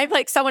 I'm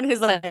like someone who's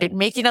like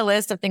making a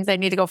list of things I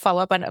need to go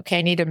follow up on. Okay,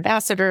 I need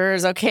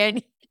ambassadors.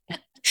 Okay.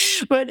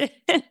 But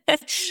I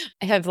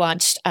have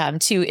launched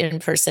 2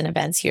 in-person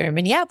events here in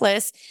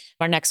Minneapolis.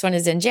 Our next one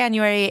is in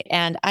January.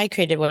 And I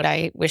created what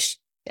I wish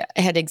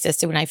had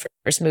existed when I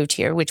first moved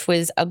here, which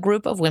was a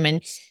group of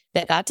women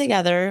that got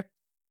together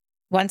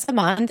once a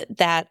month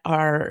that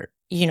are,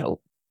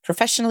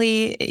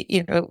 professionally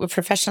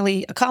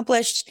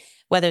accomplished,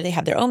 whether they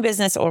have their own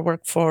business or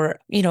work for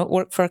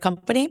a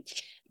company.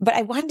 But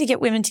I wanted to get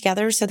women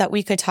together so that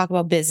we could talk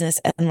about business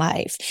and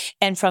life.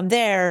 And from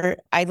there,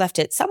 I left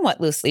it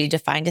somewhat loosely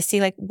defined to see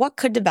like what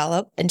could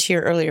develop. And to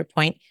your earlier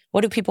point,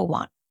 what do people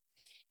want?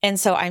 And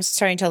so I'm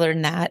starting to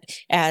learn that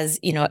as,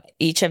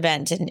 each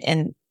event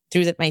and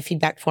through my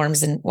feedback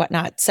forms and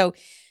whatnot. So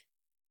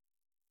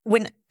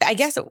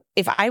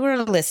if I were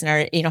a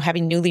listener,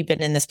 having newly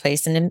been in this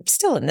place and I'm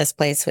still in this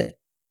place with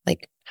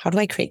like, how do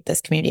I create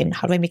this community and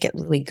how do I make it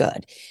really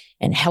good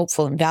and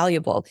helpful and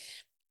valuable?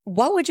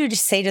 What would you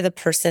just say to the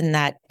person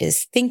that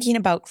is thinking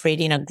about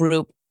creating a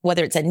group,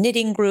 whether it's a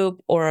knitting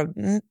group or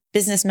a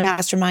business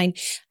mastermind?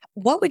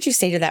 What would you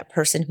say to that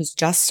person who's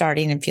just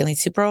starting and feeling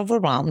super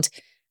overwhelmed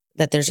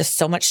that there's just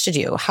so much to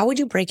do? How would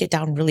you break it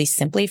down really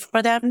simply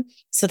for them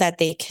so that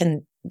they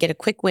can get a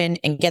quick win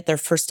and get their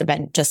first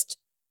event just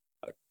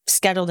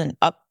scheduled and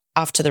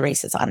off to the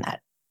races on that?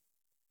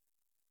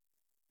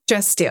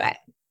 Just do it.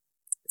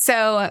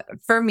 So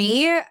for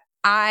me,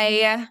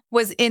 I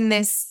was in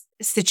this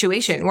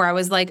situation where I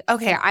was like,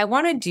 okay, I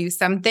want to do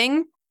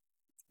something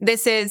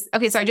this is,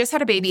 okay, so I just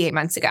had a baby 8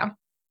 months ago,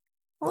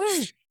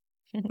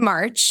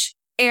 March.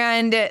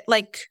 And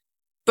like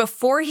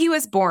before he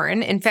was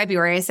born in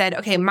February, I said,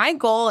 okay, my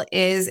goal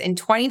is in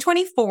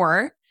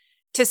 2024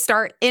 to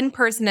start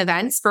in-person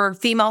events for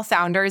female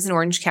founders in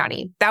Orange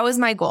County. That was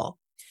my goal.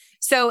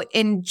 So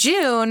in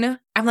June,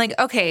 I'm like,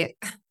 okay,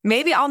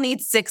 maybe I'll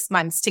need 6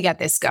 months to get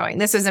this going.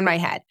 This was in my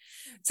head.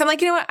 So I'm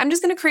like, you know what? I'm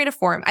just going to create a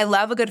form. I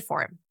love a good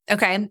form.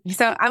 Okay.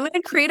 So I'm going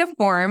to create a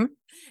form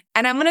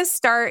and I'm going to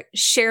start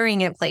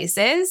sharing it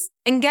places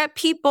and get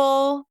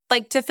people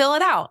like to fill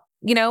it out.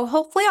 You know,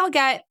 hopefully I'll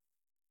get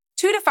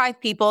 2 to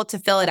 5 people to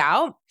fill it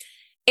out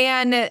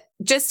and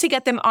just to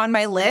get them on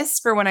my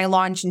list for when I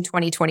launch in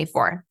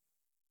 2024.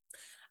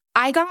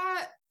 I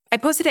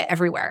posted it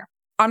everywhere.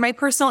 On my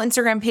personal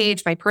Instagram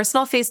page, my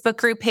personal Facebook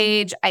group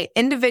page. I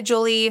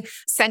individually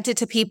sent it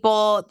to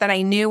people that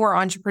I knew were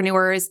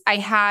entrepreneurs. I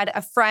had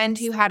a friend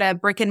who had a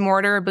brick and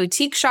mortar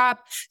boutique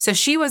shop. So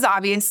she was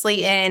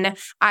obviously in.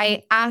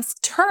 I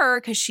asked her,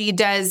 because she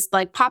does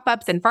like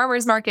pop-ups and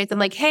farmers markets. I'm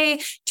like,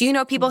 hey, do you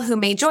know people who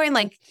may join?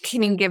 Like,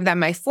 can you give them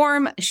my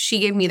form? She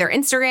gave me their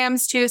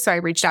Instagrams too. So I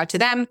reached out to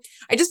them.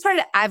 I just put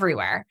it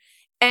everywhere.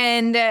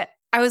 And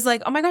I was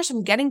like, oh my gosh,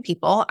 I'm getting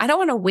people. I don't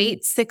want to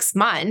wait 6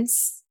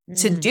 months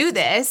to do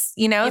this,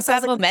 you know? So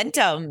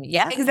momentum.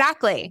 Yeah,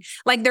 exactly.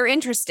 Like they're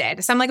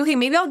interested. So I'm like, okay,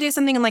 maybe I'll do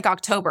something in like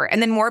October. And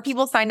then more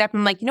people signed up.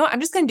 I'm like, you know what? I'm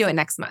just going to do it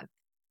next month.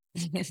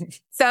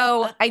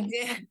 So I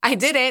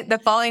did it the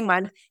following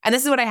month. And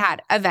this is what I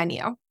had: a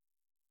venue.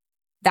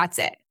 That's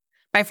it.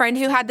 My friend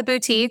who had the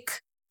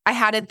boutique, I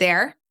had it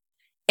there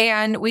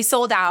and we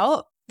sold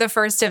out the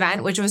first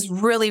event, which was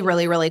really,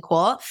 really, really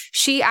cool.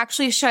 She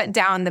actually shut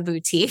down the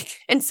boutique.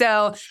 And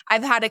so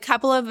I've had a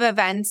couple of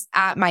events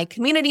at my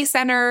community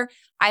center.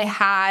 I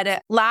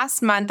had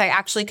last month, I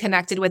actually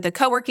connected with a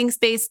co-working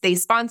space. They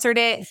sponsored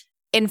it.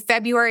 In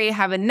February, I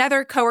have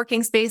another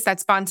co-working space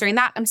that's sponsoring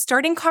that. I'm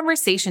starting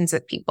conversations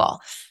with people.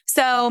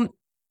 So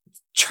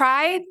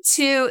try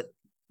to,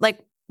 like,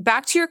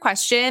 back to your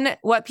question,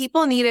 what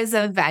people need is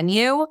a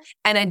venue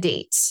and a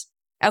date.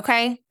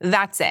 Okay,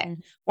 that's it.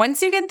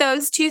 Once you get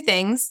those 2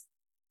 things,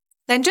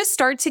 then just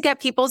start to get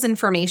people's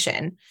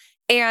information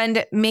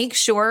and make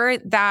sure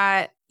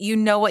that you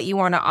know what you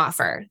want to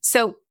offer.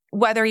 So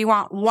whether you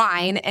want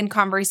wine and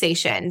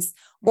conversations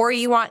or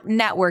you want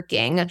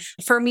networking.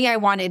 For me, I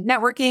wanted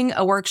networking,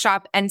 a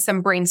workshop, and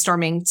some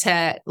brainstorming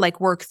to like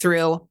work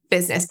through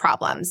business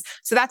problems.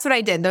 So that's what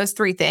I did, those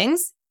 3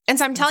 things. And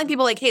so I'm telling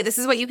people like, hey, this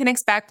is what you can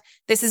expect.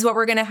 This is what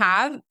we're going to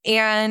have.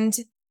 And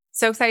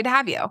so excited to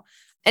have you.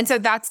 And so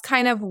that's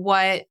kind of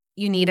what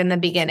you need in the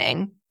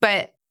beginning.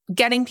 But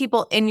getting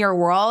people in your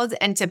world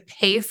and to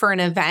pay for an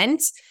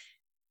event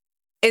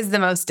is the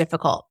most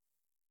difficult.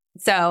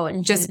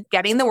 So just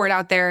getting the word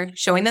out there,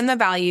 showing them the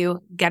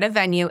value, get a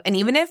venue. And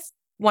even if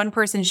 1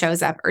 person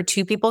shows up or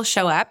 2 people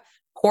show up,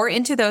 pour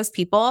into those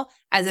people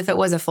as if it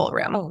was a full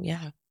room. Oh,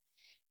 yeah.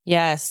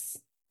 Yes.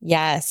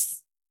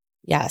 Yes.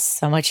 Yes.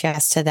 So much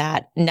yes to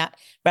that. Not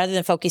rather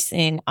than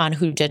focusing on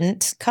who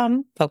didn't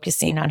come,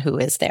 focusing on who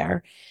is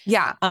there.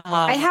 Yeah.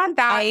 I had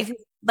that.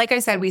 Like I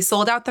said, we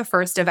sold out the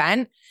first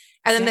event.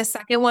 And then the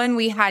second one,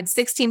 we had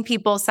 16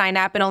 people sign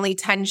up and only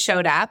 10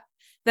 showed up.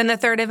 Then the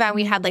third event,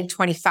 we had like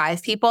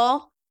 25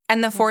 people.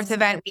 And the fourth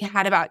event, we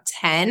had about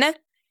 10.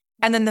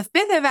 And then the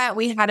fifth event,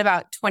 we had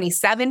about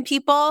 27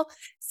 people.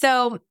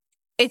 So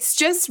it's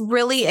just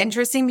really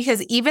interesting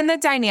because even the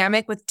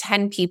dynamic with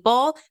 10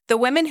 people, the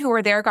women who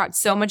were there got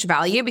so much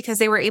value because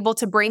they were able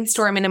to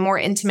brainstorm in a more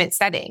intimate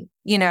setting,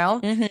 you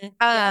know?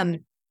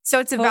 So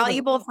it's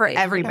valuable for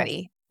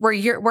everybody.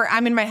 Where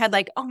I'm in my head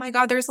like, oh my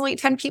God, there's only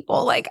 10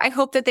 people. Like, I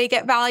hope that they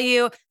get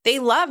value. They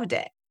loved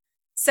it.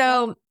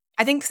 So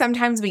I think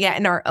sometimes we get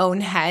in our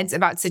own heads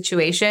about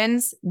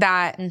situations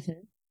that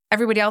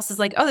everybody else is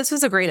like, oh, this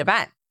was a great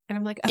event. And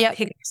I'm like, oh, yeah.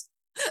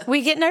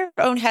 We get in our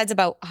own heads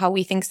about how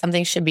we think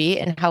something should be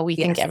and how we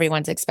think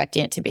everyone's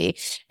expecting it to be.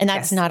 And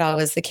that's not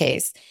always the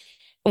case.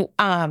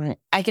 I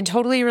can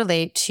totally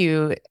relate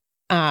to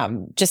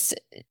just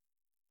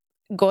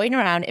going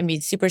around and being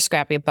super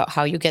scrappy about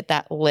how you get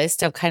that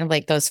list of kind of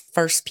like those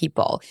first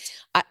people.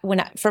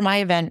 For my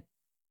event,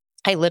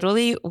 I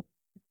literally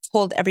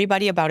told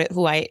everybody about it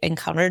who I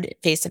encountered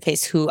face to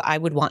face, who I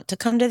would want to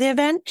come to the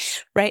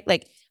event, right?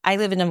 Like I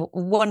live in a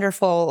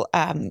wonderful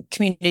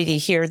community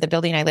here. The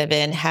building I live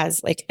in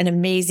has like an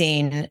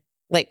amazing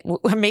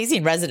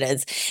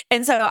residents.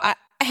 And so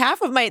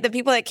half of the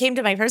people that came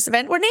to my first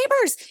event were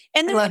neighbors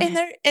and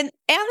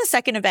the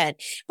second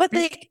event, but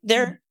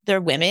they're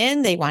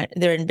women.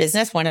 They're in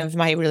business. One of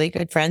my really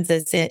good friends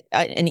is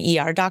an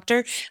ER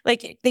doctor.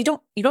 Like you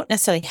don't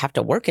necessarily have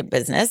to work in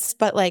business,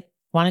 but like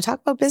want to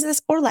talk about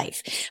business or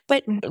life,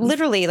 but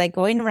literally like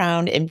going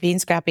around and being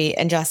scrappy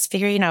and just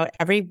figuring out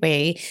every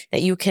way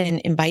that you can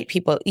invite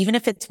people, even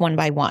if it's one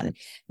by one.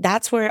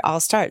 That's where it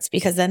all starts,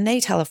 because then they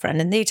tell a friend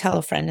and they tell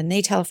a friend and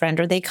they tell a friend,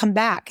 or they come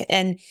back.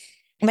 And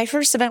my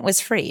first event was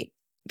free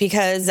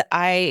because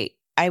I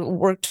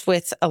worked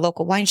with a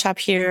local wine shop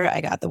here.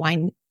 I got the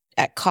wine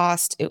at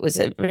cost. It was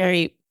a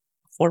very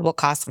affordable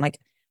cost. I'm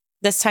like,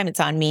 this time it's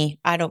on me.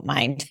 I don't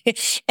mind.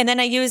 And then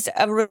I used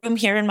a room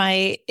here in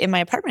my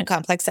apartment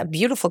complex, a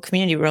beautiful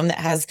community room that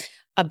has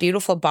a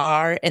beautiful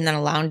bar and then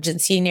a lounge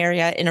and seating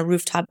area in a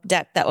rooftop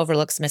deck that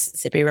overlooks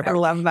Mississippi River. I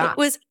love that. It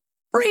was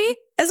free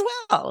as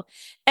well.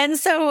 And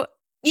so,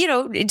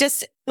 it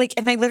just like,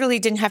 and I literally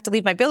didn't have to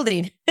leave my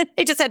building.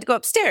 I just had to go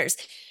upstairs.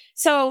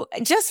 So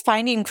just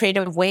finding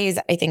creative ways,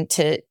 I think,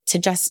 to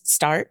just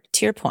start,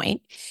 to your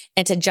point,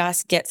 and to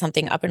just get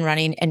something up and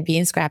running and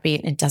being scrappy.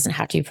 And it doesn't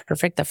have to be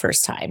perfect the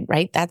first time,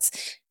 right?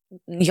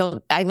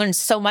 I learned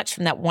so much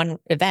from that one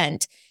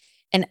event.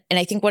 And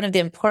I think one of the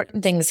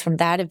important things from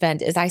that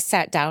event is I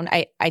sat down,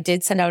 I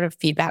did send out a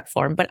feedback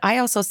form, but I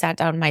also sat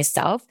down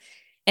myself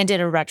and did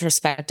a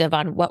retrospective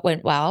on what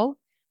went well.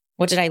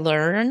 What did I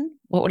learn?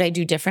 What would I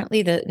do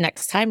differently the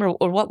next time?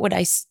 Or what would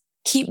I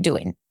keep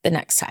doing the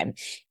next time?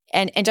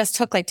 And just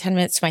took like 10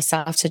 minutes to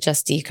myself to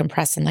just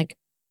decompress and like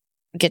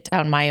get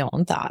down my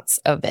own thoughts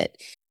of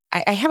it.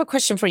 I have a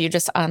question for you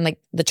just on like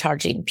the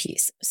charging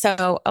piece.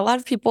 So a lot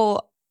of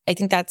people, I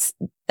think that's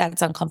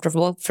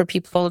uncomfortable for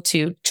people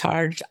to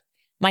charge.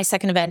 My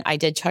second event, I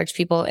did charge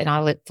people, and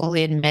I'll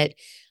fully admit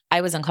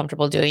I was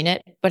uncomfortable doing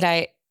it,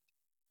 but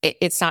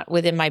it's not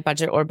within my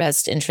budget or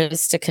best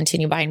interest to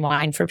continue buying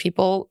wine for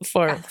people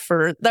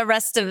for the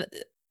rest of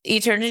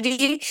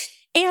eternity.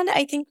 And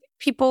I think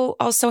people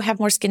also have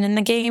more skin in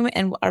the game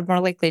and are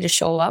more likely to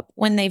show up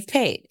when they've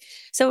paid.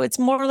 So it's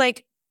more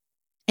like,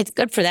 it's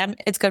good for them.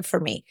 It's good for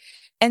me.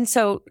 And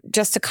so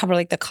just to cover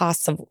like the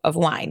costs of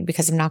wine,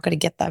 because I'm not going to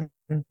get them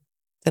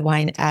the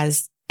wine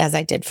as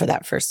I did for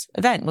that first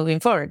event moving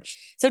forward.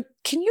 So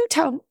can you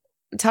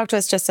talk to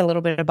us just a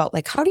little bit about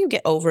like, how do you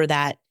get over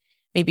that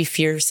maybe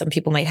fear some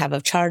people might have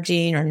of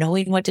charging or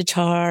knowing what to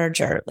charge,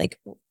 or like,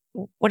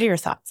 what are your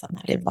thoughts on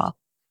that, Inbal?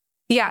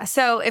 Yeah.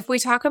 So if we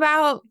talk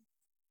about,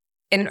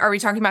 and are we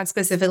talking about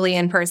specifically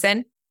in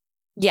person?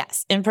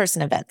 Yes,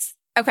 in-person events.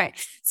 Okay.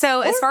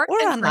 So as far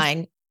as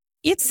online,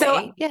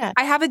 I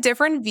have a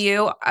different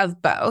view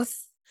of both.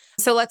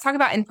 So let's talk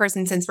about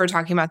in-person since we're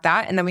talking about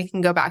that, and then we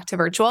can go back to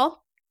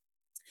virtual.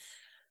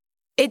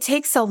 It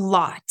takes a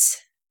lot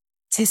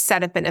to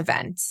set up an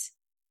event.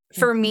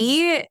 For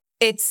me,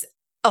 it's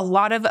a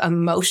lot of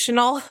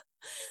emotional,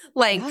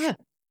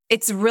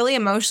 it's really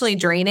emotionally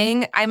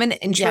draining. I'm an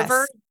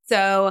introvert,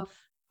 so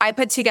I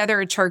put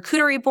together a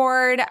charcuterie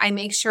board. I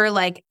make sure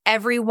like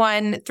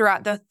everyone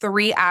throughout the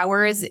 3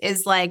 hours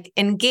is like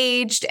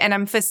engaged, and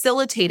I'm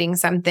facilitating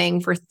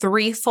something for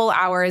 3 full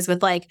hours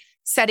with like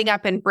setting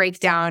up and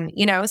breakdown,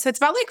 so it's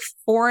about like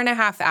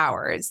 4.5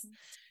 hours.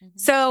 Mm-hmm.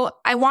 So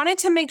I wanted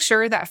to make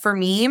sure that for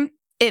me,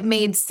 it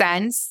made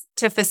sense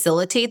to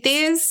facilitate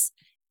these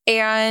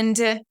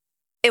and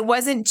it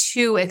wasn't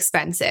too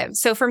expensive.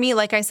 So for me,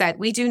 like I said,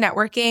 we do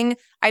networking.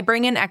 I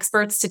bring in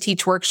experts to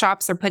teach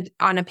workshops or put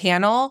on a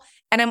panel.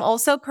 And I'm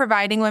also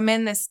providing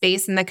women the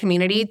space in the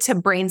community to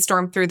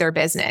brainstorm through their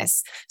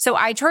business. So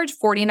I charge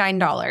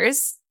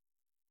 $49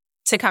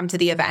 to come to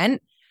the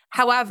event.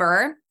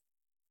 However,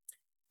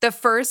 the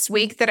first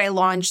week that I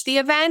launched the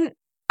event,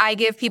 I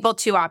give people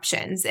 2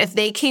 options. If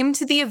they came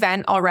to the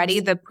event already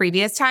the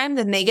previous time,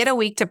 then they get a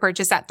week to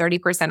purchase at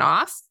 30%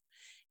 off.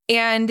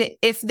 And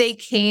if they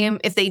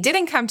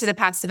didn't come to the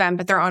past event,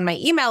 but they're on my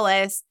email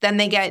list, then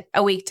they get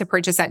a week to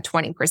purchase at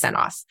 20%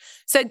 off.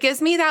 So it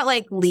gives me that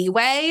like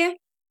leeway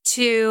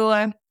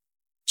to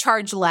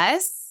charge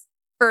less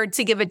or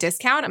to give a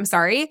discount. I'm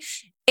sorry.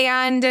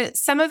 And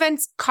some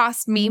events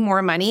cost me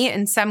more money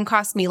and some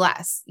cost me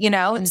less,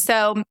 Mm-hmm.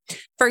 So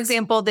for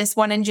example, this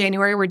one in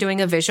January, we're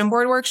doing a vision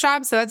board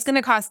workshop. So that's going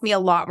to cost me a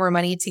lot more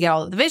money to get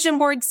all of the vision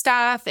board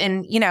stuff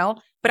and,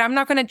 but I'm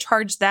not going to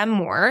charge them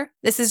more.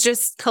 This is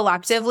just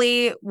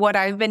collectively what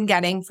I've been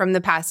getting from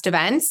the past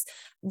events.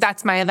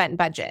 That's my event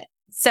budget.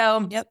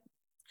 So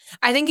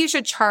I think you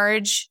should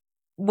charge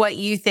what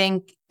you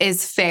think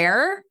is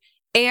fair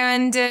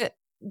and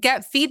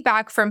get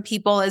feedback from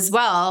people as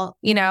well,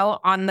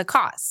 on the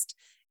cost.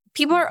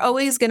 People are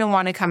always going to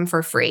want to come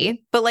for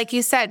free. But like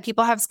you said,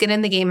 people have skin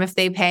in the game if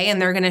they pay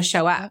and they're going to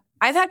show up.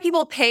 I've had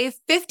people pay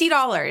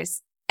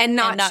 $50 and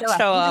not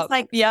show up. It's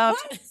like,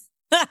 what?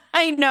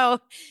 I know.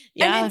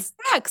 Yeah. And it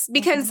sucks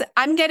because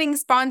I'm getting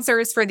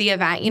sponsors for the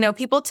event,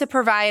 people to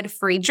provide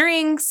free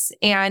drinks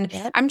and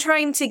I'm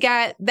trying to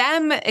get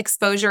them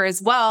exposure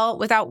as well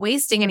without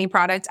wasting any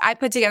product. I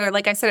put together,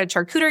 like I said, a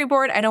charcuterie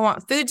board. I don't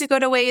want food to go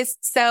to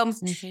waste. So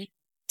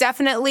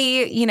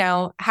definitely,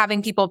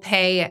 having people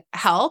pay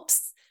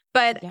helps,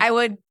 but I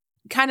would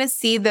kind of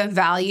see the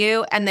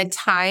value and the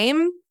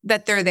time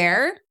that they're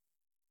there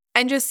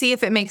and just see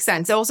if it makes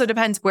sense. It also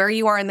depends where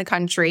you are in the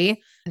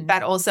country.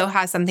 That also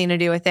has something to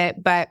do with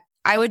it. But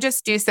I would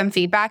just do some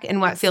feedback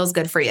and what feels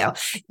good for you.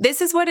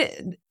 This is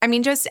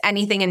just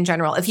anything in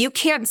general. If you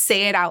can't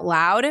say it out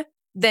loud,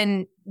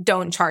 then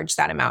don't charge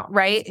that amount,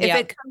 right? If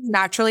it comes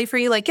naturally for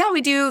you, like,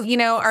 we do,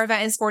 our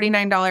event is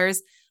 $49.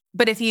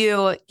 But if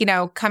you,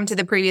 come to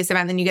the previous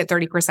event, then you get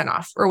 30%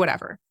 off or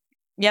whatever.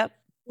 Yep.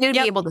 You'd be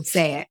able to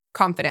say it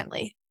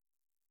confidently.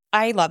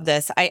 I love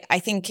this. I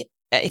think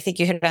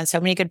you hit on so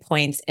many good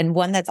points. And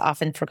one that's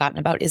often forgotten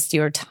about is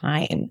your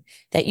time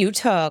that you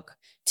took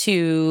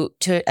to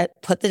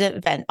put the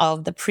event, all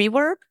of the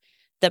pre-work,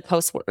 the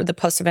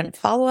post-event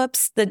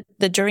follow-ups,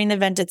 the during the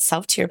event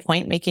itself, to your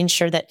point, making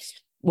sure that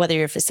whether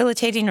you're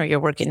facilitating or you're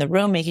working the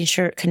room, making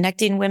sure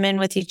connecting women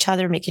with each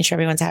other, making sure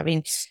everyone's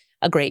having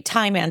a great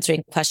time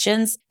answering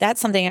questions. That's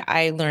something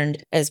I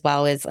learned as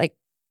well, is like,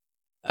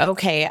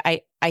 okay,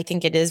 I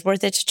think it is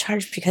worth it to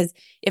charge, because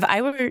if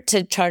I were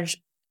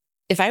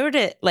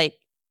to like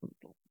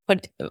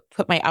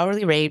put my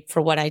hourly rate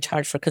for what I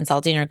charge for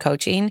consulting or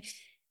coaching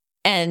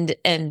and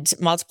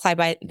multiply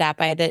by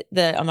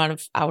the amount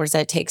of hours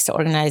that it takes to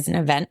organize an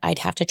event, I'd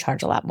have to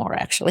charge a lot more,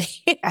 actually.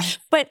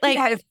 But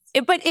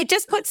it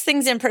just puts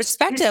things in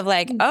perspective.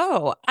 Like,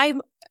 oh,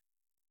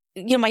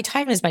 my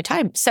time is my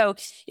time. So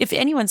if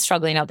anyone's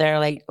struggling out there,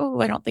 like,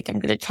 oh, I don't think I'm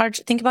going to charge.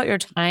 Think about your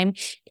time.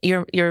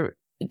 You're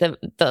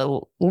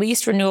the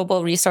least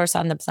renewable resource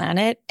on the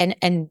planet,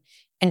 and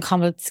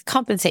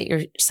compensate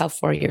yourself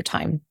for your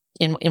time.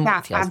 In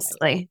what feels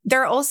absolutely.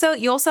 Right.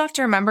 You also have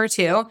to remember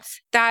too,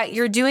 that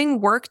you're doing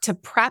work to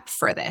prep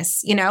for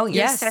this. You're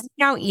sending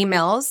out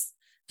emails.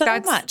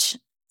 That's much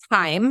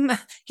time.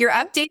 You're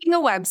updating a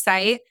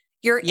website.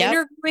 You're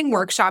interviewing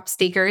workshop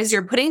speakers.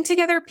 You're putting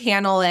together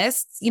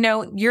panelists.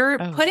 You're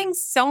putting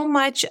so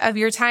much of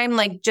your time,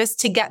 like, just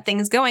to get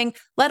things going,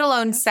 let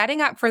alone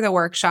setting up for the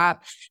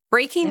workshop,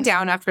 breaking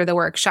down after the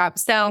workshop.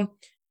 So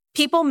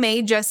people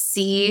may just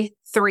see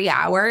 3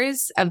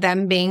 hours of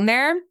them being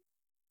there,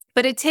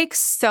 but it takes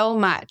so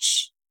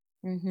much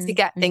to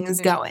get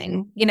things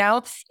going,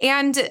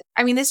 And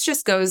I mean, this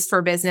just goes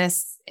for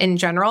business in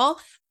general.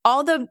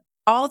 All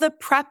the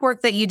prep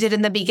work that you did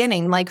in the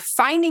beginning, like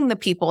finding the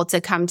people to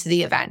come to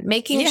the event,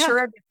 making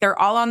sure they're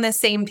all on the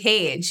same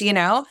page,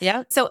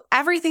 Yeah. So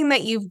everything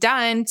that you've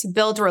done to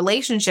build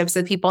relationships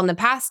with people in the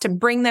past, to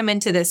bring them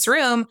into this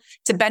room,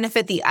 to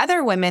benefit the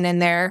other women in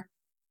there,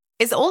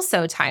 is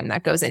also time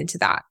that goes into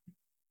that.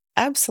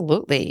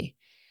 Absolutely.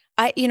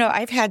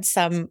 I've had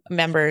some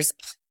members,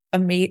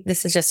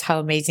 this is just how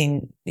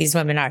amazing these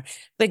women are,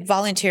 like,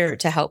 volunteer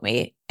to help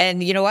me.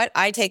 And you know what?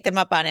 I take them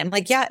up on it. I'm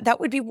like, yeah, that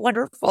would be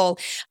wonderful.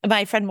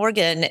 My friend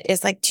Morgan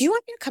is like, do you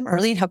want me to come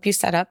early and help you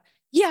set up?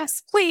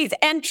 Yes, please.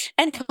 And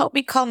help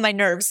me calm my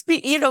nerves.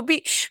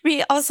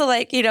 Be also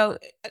like,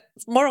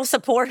 moral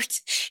support,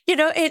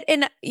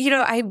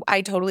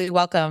 I totally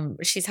welcome.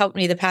 She's helped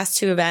me the past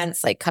 2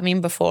 events, like coming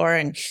before,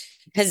 and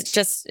has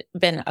just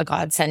been a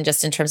godsend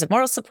just in terms of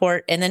moral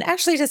support. And then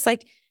actually just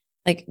like,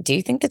 do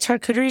you think the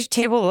charcuterie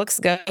table looks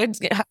good?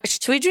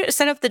 Should we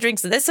set up the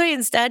drinks this way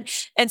instead?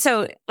 And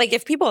so, like,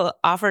 if people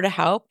offer to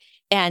help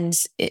and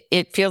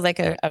it feels like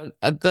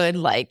a good,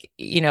 like,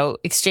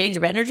 exchange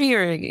of energy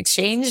or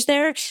exchange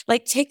there,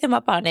 like, take them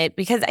up on it,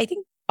 because I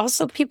think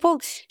also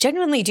people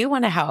genuinely do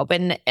want to help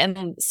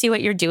and see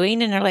what you're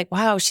doing. And they're like,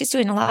 wow, she's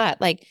doing a lot.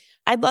 Like,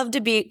 I'd love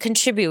to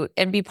contribute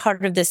and be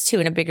part of this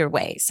too in a bigger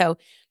way. So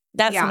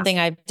that's something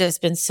I've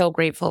just been so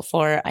grateful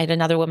for. I had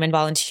another woman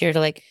volunteer to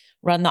like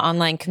run the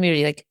online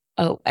community. Like,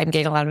 oh, I'm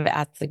getting a lot of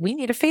asks, like, we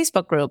need a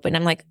Facebook group. And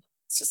I'm like,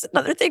 it's just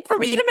another thing for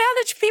me to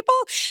manage people.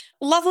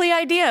 Lovely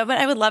idea, but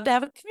I would love to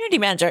have a community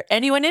manager.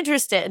 Anyone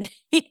interested?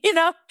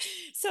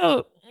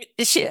 So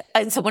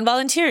someone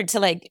volunteered to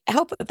like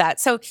help with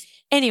that. So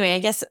anyway, I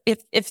guess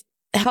if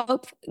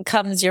help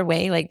comes your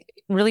way, like,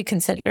 really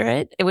consider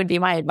it. It would be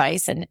my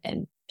advice, and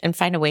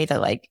find a way to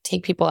like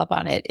take people up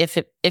on it if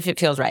it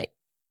feels right.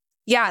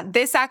 Yeah,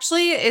 this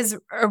actually is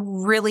a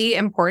really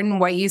important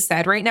what you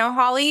said right now,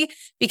 Holly,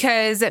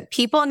 because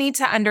people need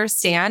to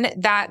understand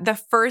that the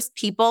first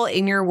people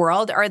in your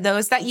world are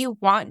those that you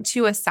want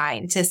to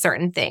assign to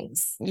certain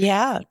things.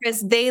 Yeah.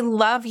 Because they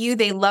love you.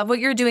 They love what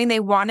you're doing. They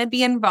want to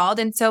be involved.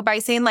 And so by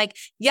saying like,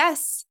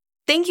 yes,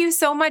 thank you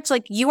so much.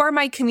 Like, you are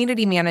my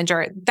community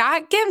manager.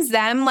 That gives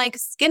them like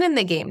skin in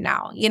the game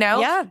now,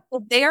 Yeah.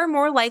 They are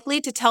more likely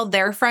to tell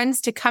their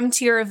friends to come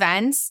to your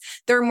events.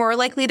 They're more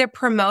likely to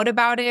promote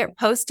about it,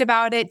 post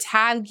about it,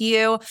 tag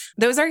you.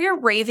 Those are your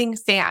raving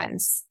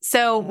fans.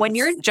 So when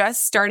you're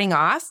just starting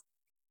off,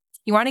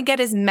 you want to get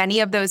as many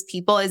of those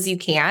people as you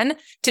can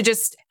to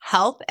just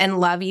help and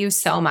love you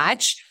so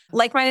much.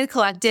 Like-Minded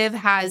Collective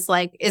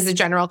is a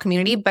general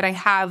community, but I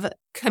have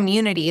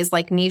communities,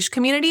 like niche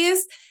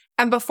communities.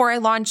 And before I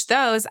launched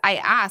those, I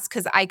asked,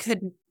 because I could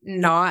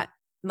not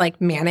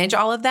like manage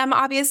all of them,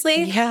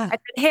 obviously. Yeah. I said,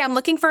 hey, I'm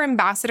looking for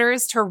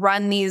ambassadors to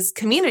run these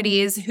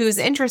communities. Who's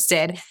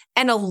interested?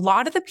 And a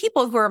lot of the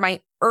people who are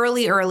my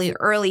early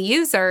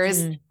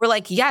users were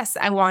like, yes,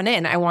 I want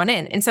in.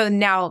 And so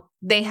now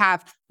they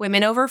have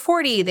women over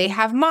 40, they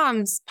have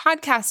moms,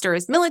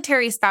 podcasters,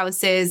 military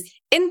spouses,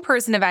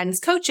 in-person events,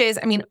 coaches.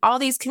 I mean, all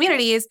these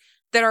communities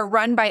that are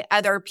run by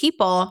other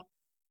people.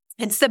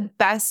 It's the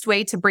best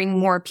way to bring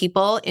more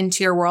people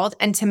into your world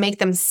and to make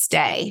them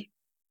stay.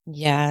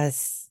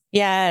 Yes.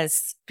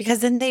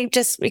 Because then they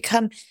just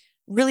become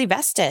really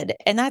vested.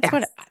 And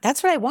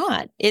that's what I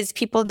want, is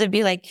people to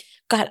be like,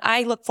 God,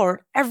 I look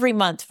forward every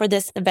month for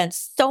this event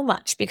so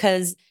much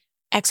because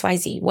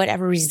XYZ,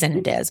 whatever reason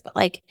it is. But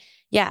like,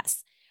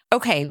 yes.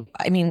 Okay.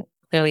 I mean,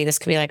 clearly this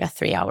could be like a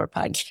 3-hour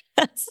podcast.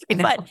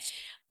 But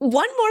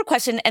one more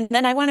question, and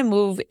then I want to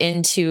move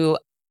into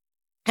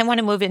I want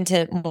to move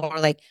into more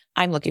like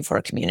I'm looking for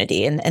a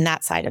community and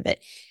that side of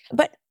it.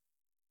 But,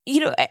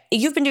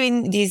 you've been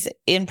doing these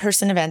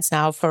in-person events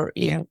now for,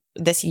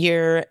 this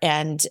year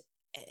and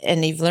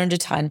you've learned a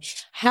ton.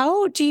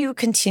 How do you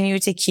continue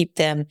to keep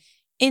them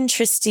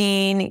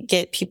interesting,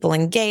 get people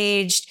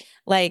engaged?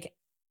 Like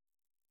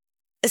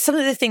some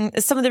of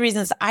the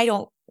reasons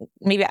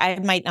maybe I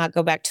might not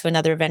go back to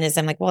another event is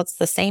I'm like, well, it's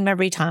the same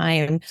every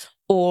time,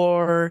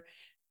 or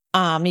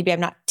maybe I'm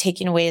not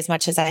taking away as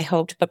much as I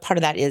hoped, but part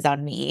of that is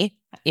on me,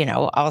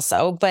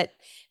 also. But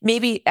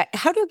maybe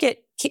how do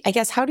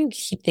you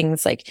keep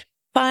things like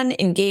fun,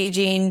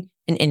 engaging,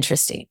 and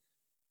interesting?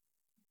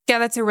 Yeah,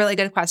 that's a really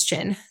good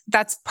question.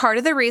 That's part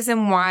of the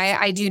reason why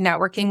I do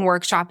networking,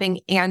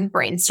 workshopping, and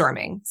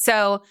brainstorming.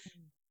 So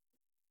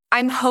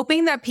I'm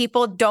hoping that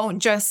people don't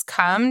just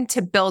come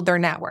to build their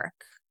network.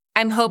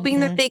 I'm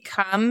hoping that they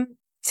come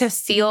to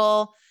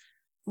feel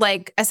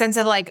like a sense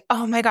of like,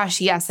 oh my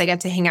gosh, yes, I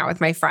get to hang out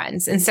with my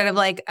friends, instead of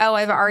like, oh,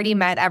 I've already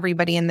met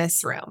everybody in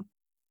this room,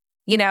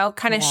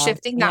 kind of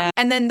shifting that. Yeah.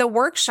 And then the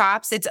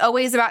workshops, it's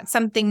always about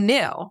something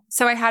new.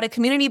 So I had a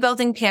community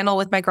building panel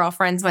with my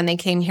girlfriends when they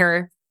came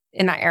here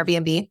in that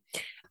Airbnb.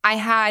 I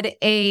had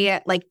a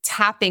like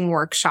tapping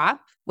workshop,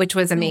 which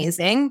was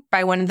amazing,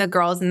 by one of the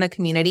girls in the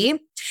community.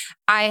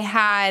 I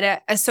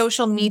had a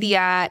social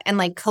media and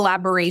like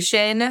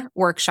collaboration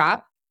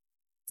workshop.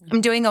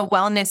 I'm doing a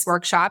wellness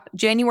workshop.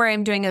 January,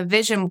 I'm doing a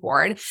vision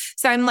board.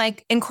 So I'm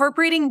like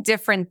incorporating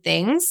different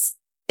things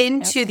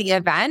into the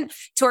event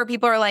to where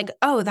people are like,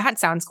 oh, that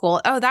sounds cool.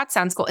 Oh, that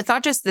sounds cool. It's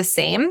not just the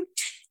same.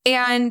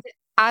 And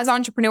as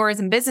entrepreneurs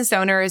and business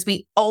owners,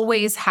 we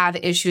always have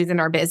issues in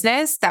our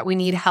business that we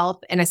need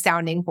help and a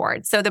sounding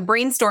board. So the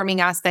brainstorming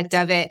aspect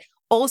of it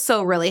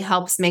also really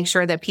helps make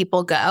sure that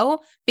people go,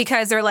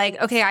 because they're like,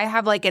 okay, I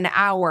have like an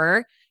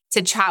hour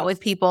to chat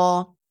with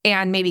people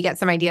and maybe get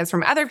some ideas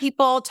from other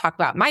people, talk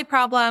about my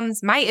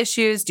problems, my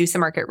issues, do some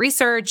market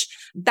research.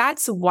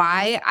 That's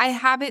why I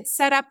have it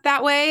set up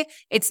that way.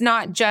 It's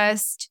not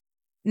just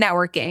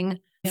networking.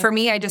 Yeah. For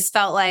me, I just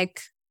felt like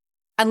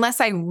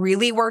unless I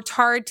really worked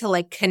hard to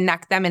like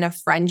connect them in a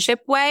friendship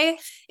way,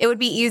 it would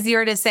be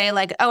easier to say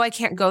like, oh, I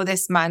can't go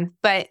this month.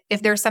 But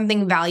if there's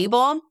something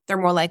valuable, they're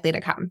more likely to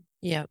come.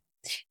 Yeah.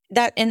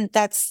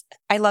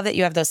 I love that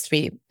you have those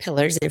three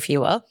pillars, if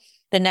you will,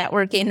 the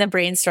networking, the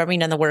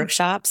brainstorming, and the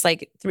workshops.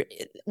 Like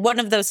one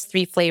of those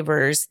three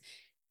flavors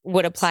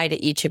would apply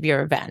to each of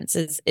your events.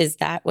 Is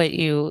that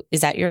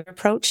your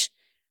approach?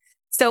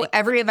 So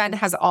every event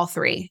has all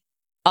three.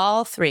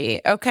 All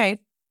three. Okay.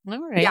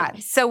 All right. Yeah.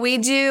 So we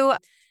do,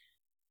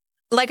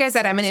 like I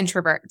said, I'm an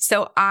introvert.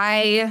 So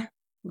I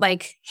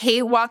like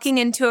hate walking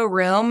into a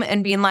room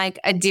and being like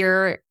a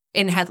deer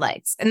in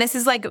headlights. And this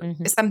is like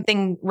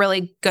something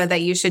really good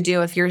that you should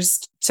do if you're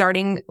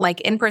starting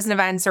like in-person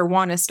events or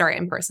want to start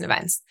in-person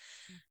events.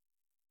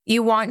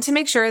 You want to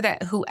make sure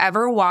that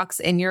whoever walks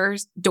in your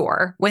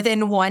door,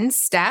 within one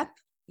step,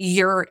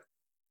 you're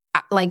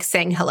like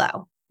saying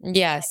hello.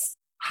 Yes.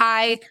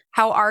 Hi,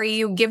 how are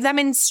you? Give them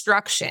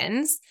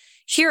instructions.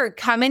 Here,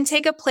 come and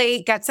take a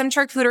plate, get some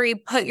charcuterie,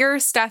 put your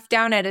stuff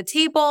down at a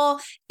table,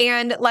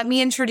 and let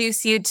me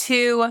introduce you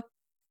to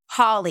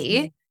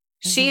Holly.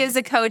 She is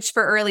a coach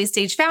for early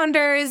stage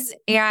founders.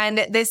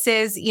 And this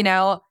is,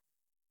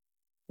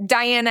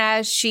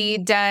 Diana,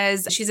 she's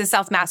a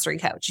self-mastery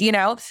coach,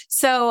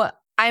 So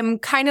I'm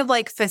kind of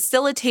like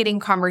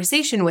facilitating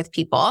conversation with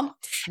people.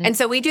 And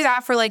so we do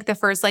that for like the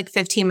first like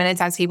 15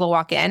 minutes as people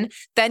walk in.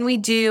 Then we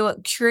do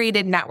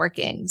curated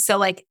networking. So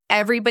like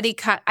everybody,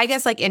 I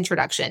guess like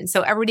introduction.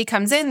 So everybody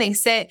comes in, they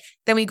sit,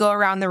 then we go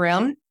around the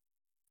room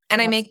and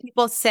I make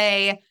people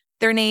say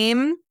their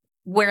name,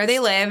 where they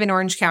live in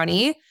Orange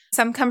County.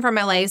 Some come from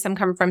LA, some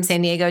come from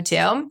San Diego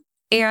too,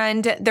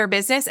 and their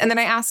business. And then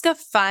I ask a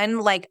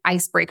fun like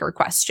icebreaker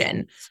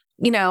question.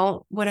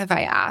 What have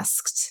I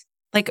asked?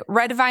 Like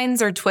red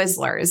vines or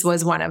Twizzlers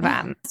was one of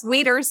them.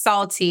 Sweet or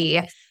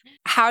salty?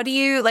 How do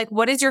you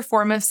what is your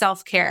form of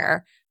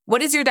self-care?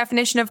 What is your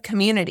definition of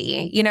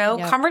community?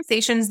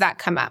 Conversations that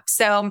come up.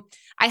 So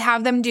I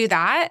have them do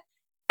that.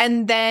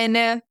 And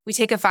then we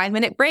take a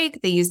 5-minute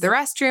break. They use the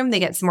restroom, they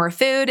get some more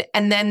food,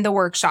 and then the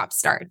workshop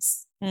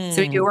starts.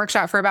 So we do a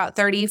workshop for about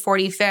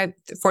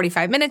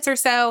 45 minutes or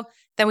so.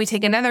 Then we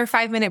take another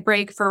 5-minute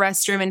break for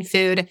restroom and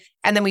food.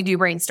 And then we do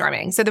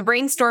brainstorming. So the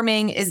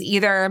brainstorming is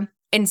either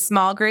in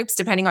small groups,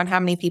 depending on how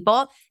many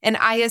people, and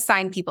I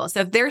assign people. So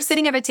if they're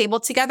sitting at a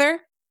table together,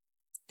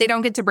 they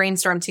don't get to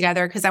brainstorm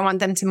together because I want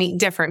them to meet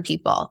different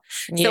people.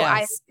 Yes. So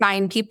I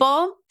assign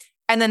people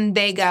and then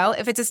they go.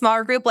 If it's a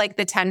smaller group, like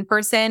the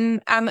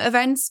 10-person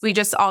events, we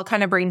just all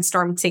kind of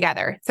brainstorm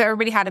together. So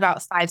everybody had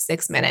about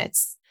 5-6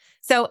 minutes.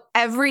 So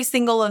every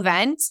single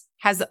event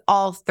has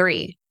all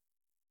three.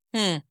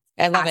 I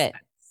love it.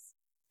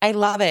 I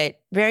love it.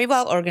 Very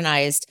well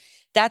organized.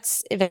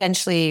 That's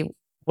eventually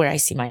where I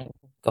see mine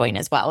going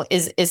as well,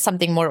 is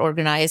something more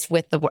organized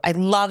with I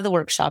love the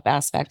workshop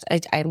aspect.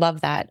 I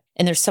love that.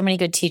 And there's so many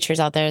good teachers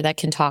out there that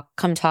can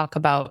come talk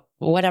about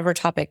whatever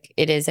topic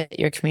it is that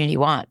your community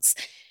wants.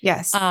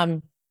 Yes.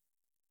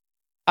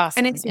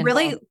 Awesome. And it's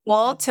really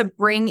cool to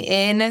bring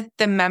in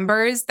the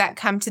members that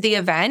come to the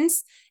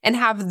events and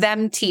have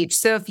them teach.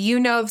 So if you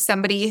know of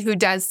somebody who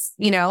does,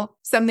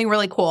 something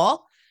really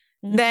cool,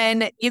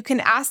 then you can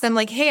ask them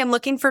like, hey, I'm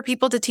looking for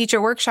people to teach a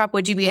workshop.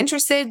 Would you be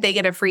interested? They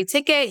get a free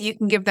ticket. You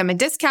can give them a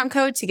discount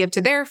code to give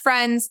to their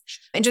friends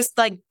and just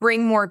like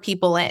bring more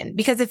people in.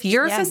 Because if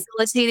you're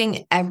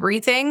facilitating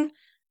everything,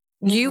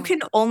 you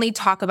can only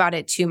talk about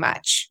it too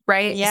much,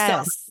 right?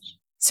 Yes.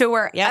 So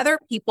where other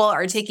people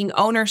are taking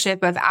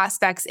ownership of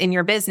aspects in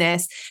your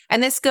business.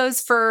 And this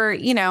goes for,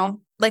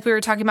 like we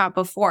were talking about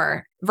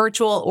before,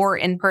 virtual or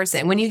in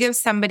person. When you give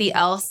somebody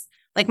else,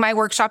 like my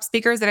workshop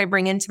speakers that I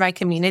bring into my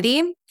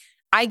community,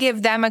 I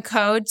give them a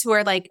code to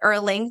where or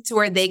a link to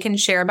where they can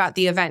share about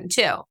the event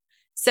too.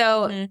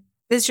 So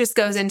this just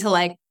goes into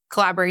like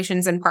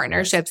collaborations and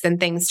partnerships and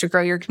things to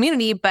grow your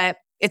community, but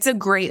it's a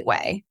great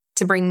way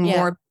to bring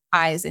more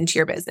eyes into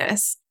your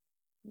business.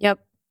 Yep.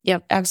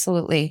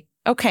 Absolutely.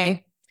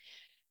 Okay.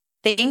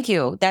 Thank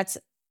you. That's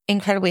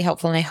incredibly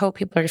helpful. And I hope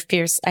people are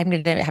fierce. I'm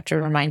going to have to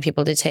remind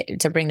people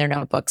to bring their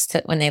notebooks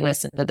when they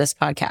listen to this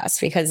podcast,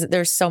 because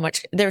there's so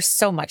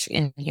much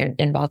in here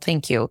involved.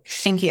 Thank you.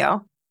 Thank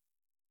you.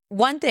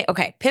 One thing,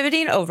 okay,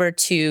 pivoting over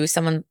to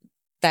someone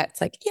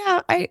that's like,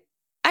 I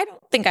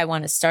don't think I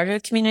want to start a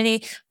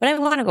community, but I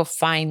want to go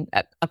find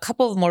a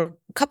couple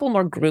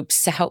more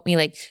groups to help me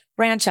like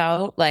branch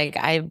out. Like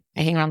I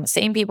hang around the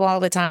same people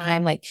all the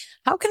time. Like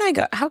how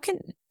can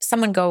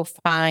someone go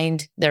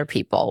find their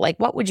people? Like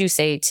what would you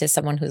say to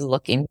someone who's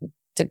looking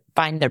to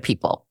find their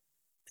people?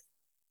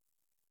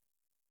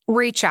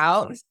 Reach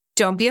out.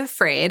 Don't be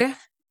afraid.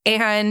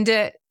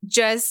 And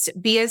just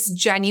be as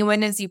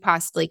genuine as you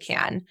possibly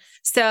can.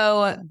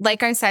 So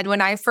like I said, when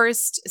I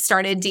first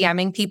started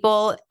DMing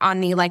people on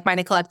the Like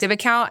Minded Collective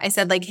account, I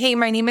said like, hey,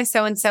 my name is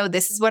so-and-so.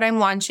 This is what I'm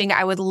launching.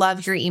 I would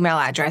love your email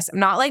address. I'm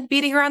not like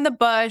beating around the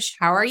bush.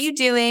 How are you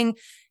doing?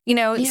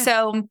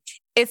 So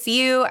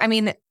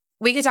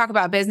we could talk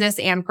about business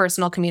and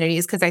personal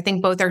communities because I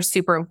think both are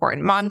super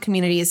important. Mom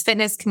communities,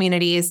 fitness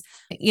communities,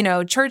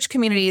 church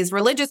communities,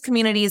 religious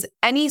communities,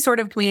 any sort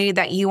of community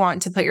that you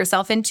want to put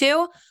yourself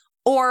into,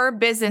 or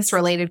business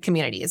related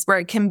communities where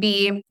it can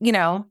be,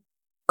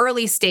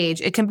 early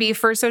stage. It can be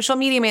for social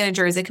media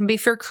managers. It can be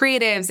for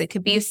creatives. It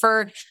could be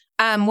for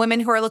women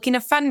who are looking to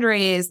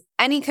fundraise,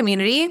 any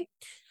community.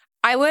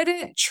 I would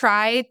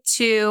try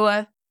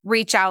to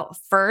reach out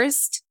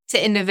first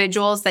to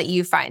individuals that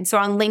you find. So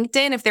on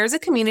LinkedIn, if there's a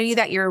community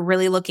that you're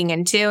really looking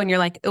into and you're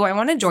like, oh, I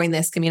want to join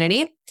this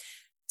community,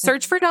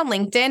 search for it on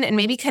LinkedIn and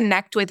maybe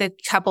connect with a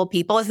couple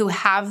people who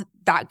have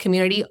that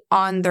community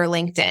on their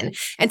LinkedIn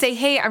and say,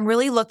 hey, I'm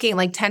really looking,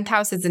 like 10th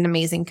House is an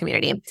amazing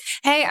community.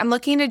 Hey, I'm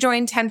looking to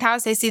join 10th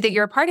House. I see that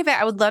you're a part of it.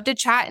 I would love to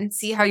chat and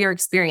see how your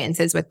experience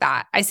is with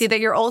that. I see that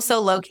you're also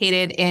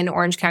located in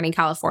Orange County,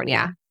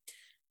 California.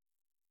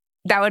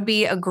 That would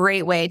be a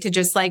great way to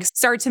just like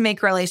start to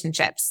make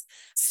relationships.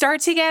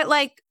 Start to get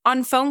like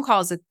on phone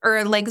calls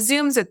or like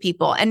Zooms with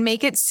people and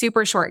make it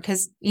super short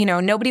because,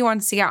 nobody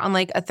wants to get on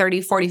like a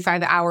 30,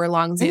 45 hour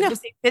long Zoom.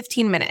 Just take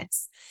 15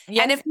 minutes.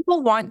 Yes. And if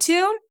people want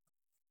to,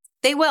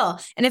 they will.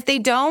 And if they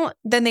don't,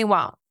 then they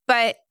won't.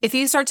 But if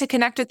you start to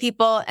connect with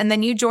people and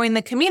then you join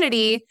the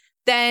community,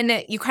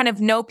 then you kind of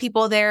know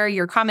people there,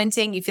 you're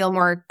commenting, you feel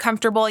more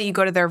comfortable, you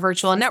go to their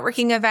virtual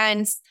networking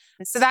events.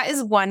 So that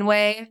is one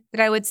way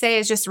that I would say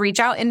is just reach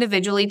out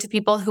individually to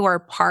people who are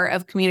part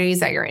of communities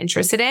that you're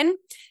interested in.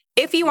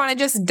 If you want to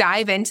just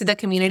dive into the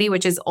community,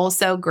 which is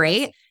also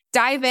great,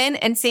 dive in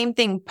and same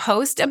thing,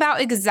 post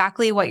about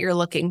exactly what you're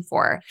looking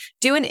for.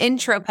 Do an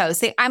intro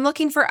post. Say, I'm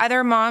looking for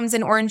other moms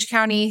in Orange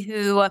County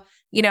who,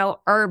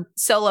 are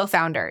solo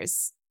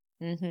founders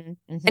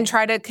and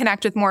try to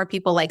connect with more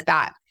people like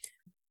that.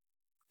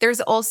 There's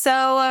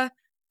also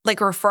like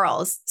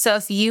referrals. So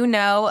if you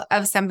know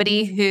of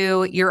somebody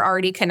who you're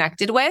already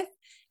connected with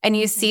and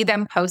you see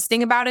them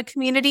posting about a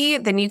community,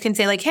 then you can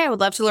say like, hey, I would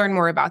love to learn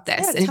more about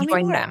this and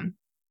join them.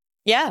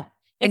 Yeah.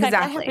 In fact,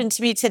 that happened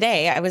to me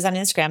today. I was on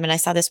Instagram and I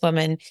saw this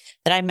woman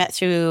that I met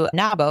through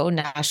NABO,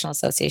 National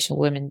Association of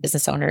Women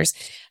Business Owners.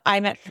 I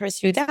met her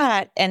through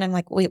that. And I'm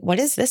like, wait, what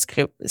is this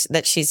group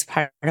that she's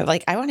part of?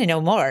 Like, I want to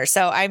know more.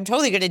 So I'm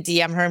totally going to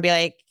DM her and be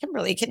like,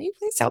 Kimberly, can you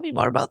please tell me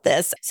more about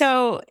this?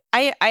 So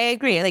I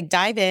agree. Like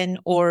dive in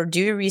or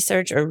do your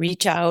research or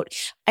reach out.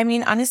 I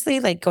mean, honestly,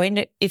 like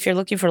if you're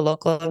looking for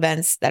local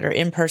events that are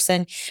in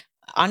person,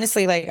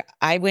 honestly, like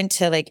I went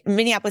to like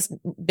Minneapolis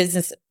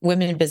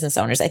women business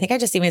owners. I think I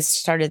just even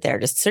started there,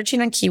 just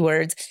searching on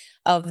keywords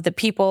of the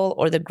people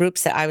or the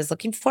groups that I was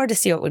looking for to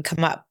see what would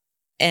come up.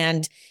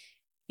 And,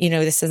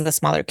 this is a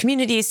smaller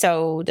community.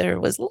 So there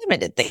was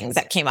limited things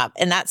that came up.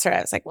 And that's where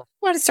I was like, well,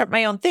 I want to start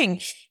my own thing.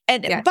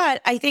 And,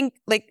 but I think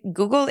like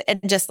Google and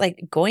just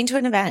like going to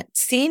an event,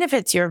 seeing if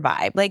it's your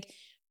vibe, like,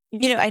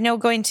 I know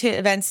going to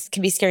events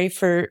can be scary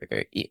for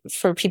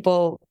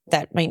people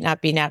that might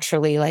not be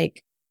naturally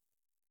like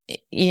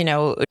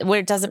where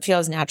it doesn't feel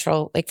as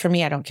natural. Like for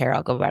me, I don't care.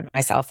 I'll go by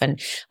myself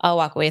and I'll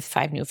walk away with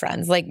 5 new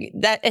friends like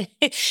that.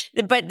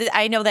 But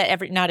I know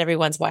that not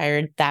everyone's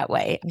wired that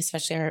way,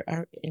 especially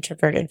our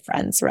introverted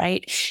friends,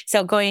 right?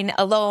 So going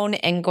alone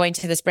and going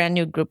to this brand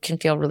new group can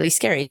feel really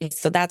scary.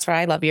 So that's where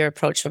I love your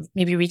approach of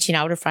maybe reaching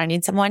out or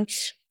finding someone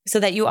so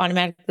that you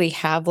automatically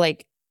have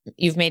like,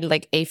 you've made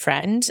like a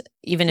friend,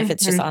 even if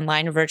it's just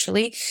online or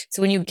virtually.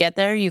 So when you get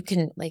there, you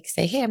can like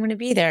say, hey, I'm going to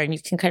be there. And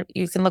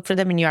you can look for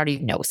them and you already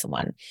know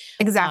someone.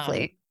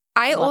 Exactly.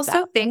 I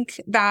also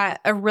think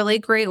that a really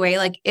great way,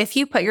 like if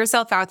you put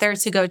yourself out there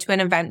to go to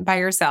an event by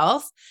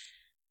yourself,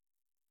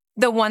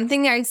 the one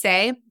thing I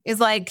say is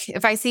like,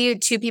 if I see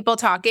 2 people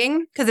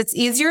talking, because it's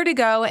easier to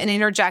go and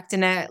interject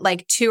in a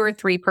like 2 or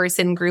 3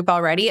 person group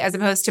already, as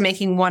opposed to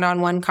making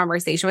one-on-one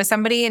conversation with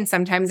somebody. And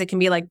sometimes it can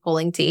be like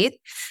pulling teeth.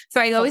 So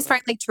I always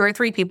find like 2 or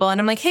 3 people and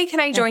I'm like, hey, can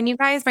I join you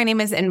guys? My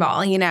name is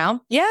Inbal,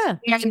 Yeah.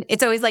 And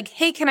it's always like,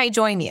 hey, can I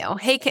join you?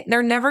 Hey,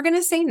 they're never going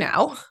to say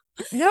no.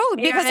 No,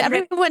 because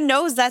everyone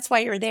knows that's why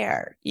you're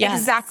there. Yeah.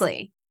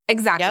 Exactly.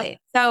 Yep.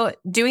 So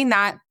doing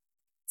that,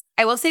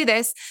 I will say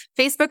this,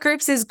 Facebook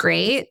groups is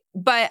great,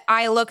 but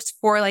I looked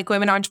for like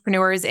women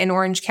entrepreneurs in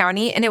Orange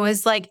County and it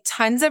was like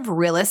tons of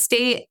real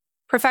estate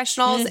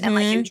professionals and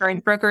like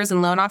insurance brokers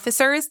and loan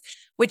officers,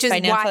 which is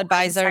financial why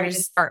advisors. I decided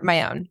to start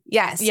my own.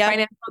 Yes.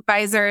 Financial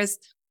advisors.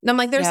 And I'm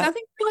like, there's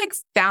nothing for like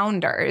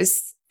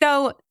founders.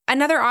 So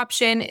another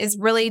option is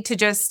really to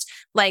just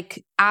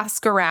like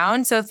ask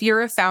around. So if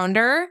you're a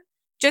founder,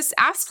 just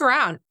ask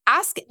around,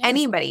 ask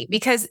anybody,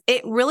 because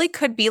it really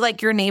could be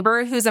like your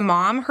neighbor who's a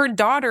mom, her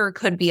daughter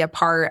could be a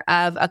part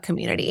of a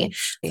community.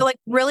 So like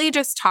really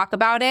just talk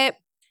about it.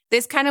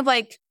 This kind of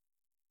like,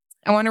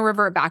 I want to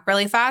revert back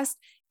really fast.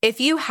 If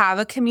you have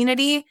a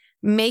community,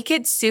 make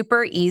it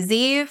super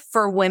easy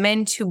for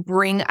women to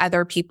bring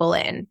other people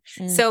in.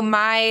 So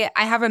I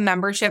have a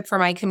membership for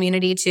my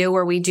community too,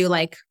 where we do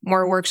like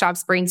more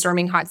workshops,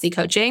 brainstorming, hot seat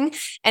coaching,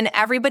 and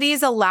everybody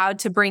is allowed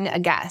to bring a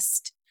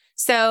guest.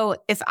 So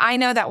if I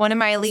know that one of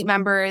my elite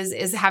members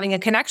is having a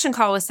connection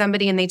call with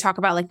somebody and they talk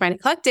about like Minded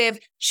Collective,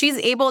 she's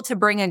able to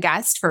bring a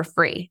guest for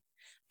free.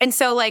 And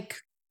so like,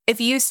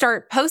 if you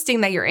start posting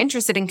that you're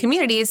interested in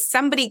communities,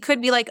 somebody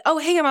could be like, oh,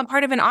 hey, I'm a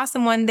part of an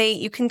awesome one.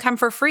 You can come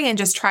for free and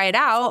just try it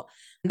out.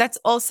 That's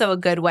also a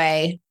good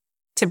way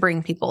to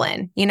bring people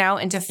in,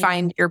 and to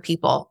find your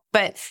people.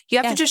 But you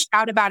have to just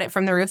shout about it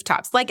from the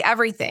rooftops, like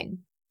everything,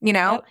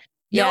 Yep.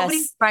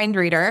 Nobody's mind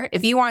reader.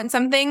 If you want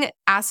something,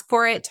 ask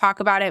for it, talk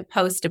about it,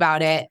 post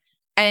about it.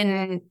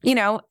 And,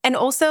 and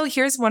also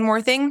here's one more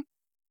thing.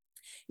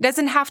 It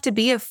doesn't have to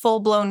be a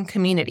full-blown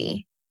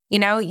community.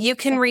 You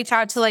can reach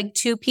out to like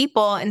 2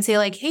 people and say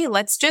like, hey,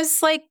 let's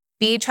just like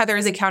be each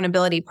other's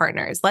accountability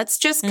partners. Let's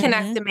just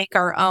connect and make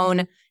our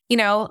own,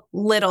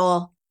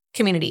 little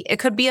community. It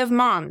could be of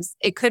moms.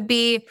 It could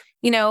be,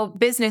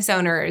 business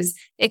owners.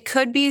 It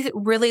could be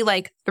really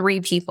like 3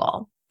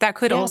 people. That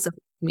could also be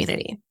a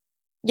community.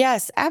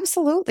 Yes,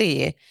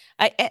 absolutely.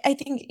 I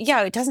think,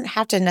 it doesn't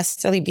have to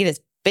necessarily be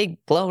this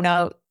big blown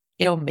out,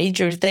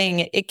 major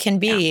thing. It can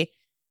be,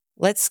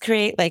 let's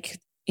create like,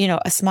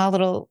 a small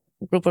little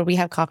group where we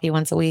have coffee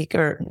once a week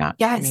or not.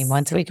 I mean,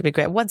 once a week would be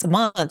great. Once a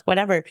month,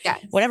 whatever,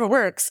 whatever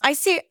works. I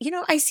see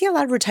a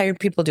lot of retired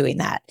people doing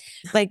that.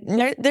 Like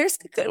there's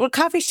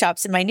coffee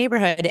shops in my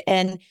neighborhood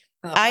and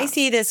I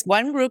see this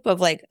one group of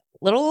like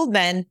little old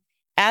men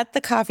at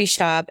the coffee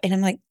shop and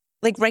I'm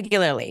like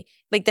regularly,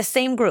 like the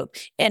same group.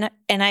 And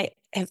I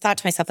have thought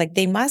to myself, like,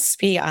 they must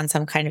be on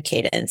some kind of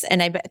cadence.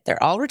 And I bet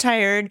they're all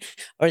retired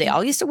or they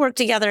all used to work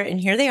together. And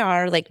here they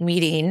are, like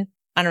meeting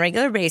on a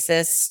regular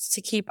basis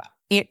to keep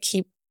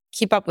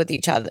up with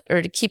each other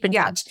or to keep in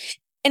touch.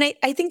 And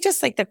I think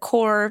just like the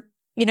core,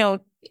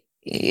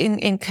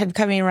 in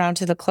coming around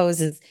to the close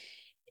is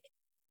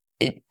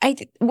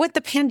what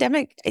the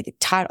pandemic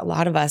taught a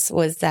lot of us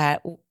was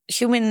that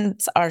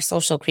humans are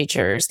social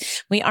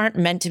creatures. We aren't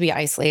meant to be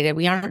isolated.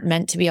 We aren't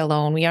meant to be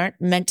alone. We aren't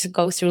meant to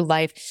go through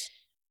life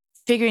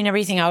figuring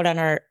everything out on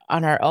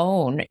our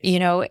own.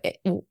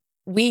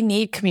 We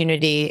need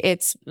community.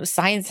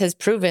 Science has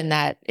proven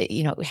that,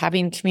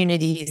 having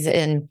communities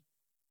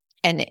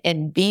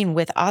and being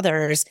with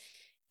others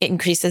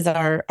increases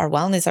our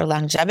wellness, our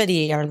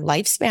longevity, our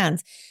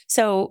lifespans.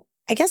 So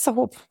I guess the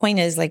whole point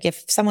is like,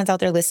 if someone's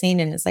out there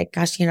listening and it's like,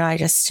 gosh, I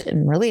just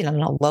am really in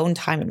an alone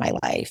time in my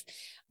life,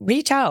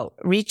 reach out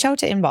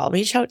to Inbal,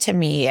 reach out to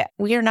me.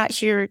 We are not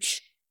here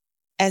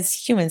as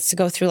humans to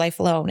go through life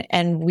alone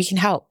and we can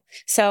help.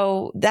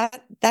 So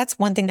that's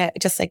one thing that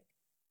just like,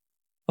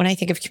 when I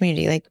think of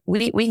community, like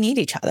we need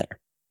each other.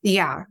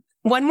 Yeah.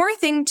 One more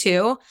thing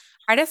too,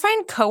 try to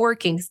find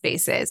co-working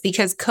spaces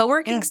because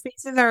co-working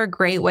spaces are a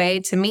great way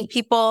to meet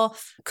people.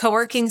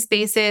 Co-working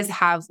spaces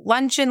have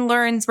lunch and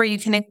learns where you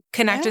can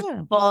connect with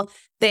people.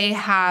 They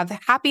have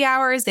happy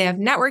hours. They have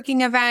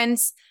networking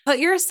events. Put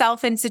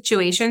yourself in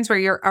situations where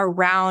you're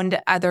around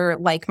other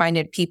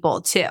like-minded people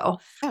too. Yeah.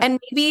 And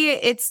maybe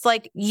it's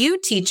like you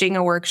teaching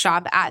a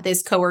workshop at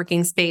this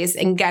co-working space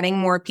and getting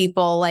more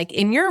people like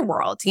in your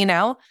world,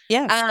 Yeah.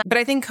 But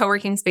I think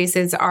co-working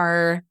spaces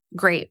are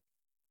great.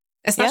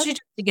 especially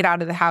just to get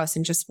out of the house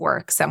and just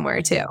work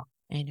somewhere too.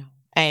 I know.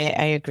 I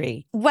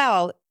agree.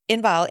 Well,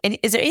 Inbal, and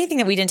is there anything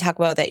that we didn't talk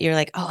about that you're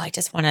like, oh, I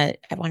want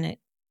to,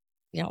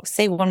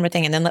 say one more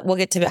thing, and then we'll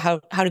get to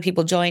how do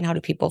people join? How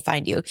do people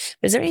find you?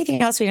 Is there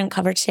anything else we didn't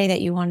cover today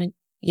that you want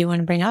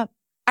to bring up?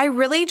 I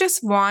really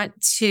just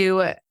want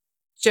to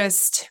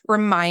just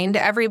remind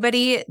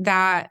everybody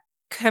that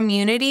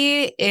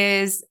community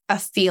is a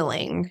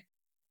feeling.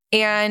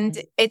 And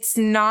it's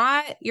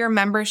not your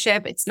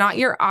membership. It's not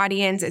your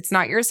audience. It's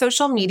not your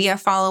social media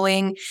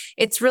following.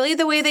 It's really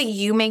the way that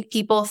you make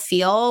people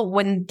feel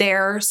when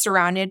they're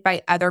surrounded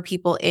by other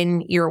people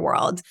in your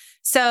world.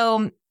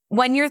 So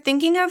when you're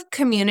thinking of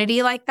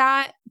community like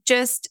that,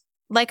 just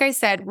like I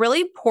said,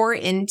 really pour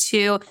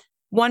into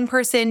one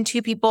person,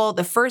 two people,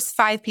 the first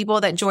 5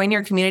 people that join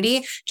your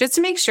community, just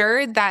to make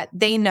sure that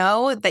they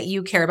know that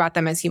you care about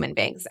them as human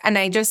beings. And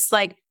I just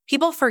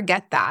people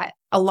forget that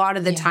a lot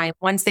of the time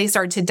once they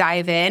start to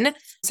dive in.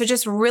 So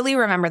just really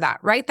remember that,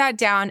 write that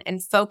down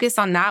and focus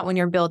on that when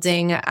you're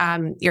building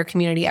your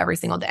community every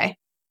single day.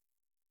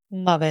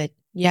 Love it.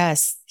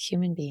 Yes.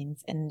 Human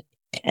beings. And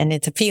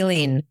it's a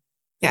feeling.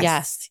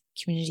 Yes.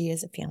 Community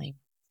is a feeling.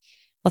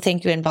 Well,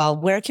 thank you,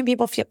 Inbal. Where can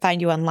people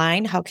find you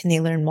online? How can they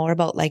learn more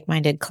about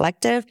Like-Minded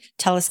Collective?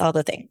 Tell us all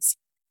the things.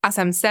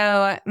 Awesome.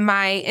 So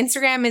my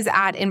Instagram is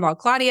at Inbal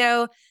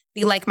Claudio.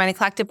 The Like-Minded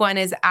Collective one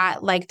is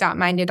at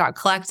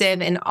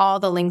like.minded.collective, and all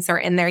the links are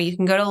in there. You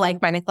can go to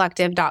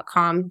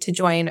likemindedcollective.com to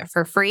join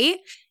for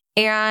free.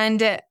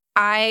 And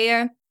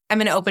I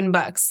am an open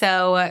book.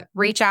 So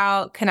reach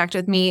out, connect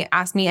with me,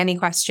 ask me any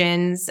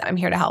questions. I'm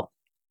here to help.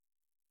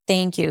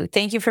 Thank you.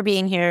 Thank you for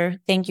being here.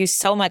 Thank you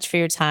so much for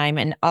your time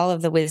and all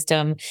of the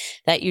wisdom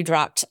that you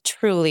dropped.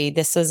 Truly,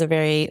 this was a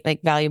very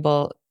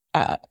valuable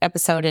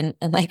episode. And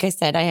like I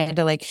said, I have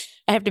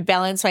to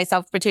balance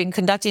myself between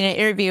conducting an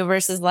interview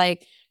versus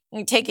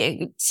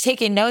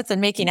taking notes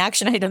and making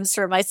action items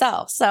for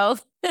myself. So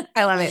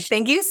I love it.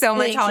 Thank you so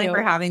much, Holly,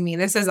 for having me.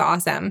 This is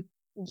awesome.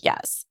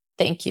 Yes.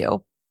 Thank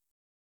you.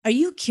 Are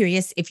you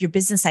curious if your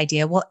business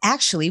idea will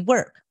actually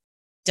work?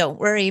 Don't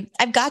worry.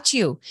 I've got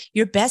you.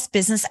 Your best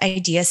business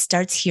idea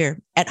starts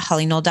here at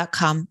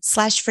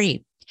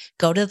hollyknoll.com/free.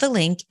 Go to the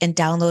link and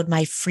download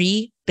my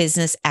free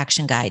business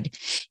action guide.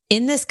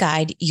 In this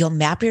guide, you'll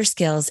map your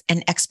skills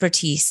and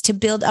expertise to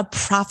build a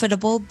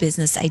profitable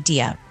business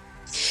idea.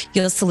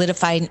 You'll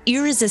solidify an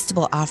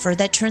irresistible offer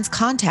that turns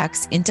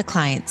contacts into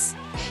clients.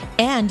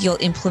 And you'll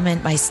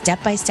implement my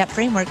step-by-step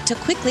framework to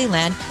quickly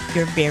land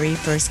your very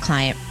first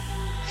client.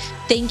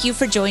 Thank you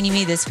for joining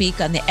me this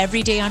week on the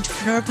Everyday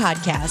Entrepreneur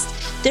Podcast.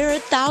 There are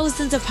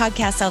thousands of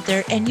podcasts out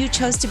there, and you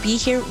chose to be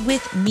here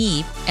with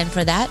me. And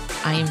for that,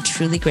 I am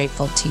truly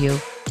grateful to you.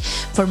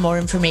 For more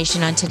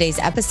information on today's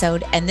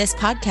episode and this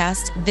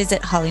podcast,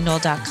 visit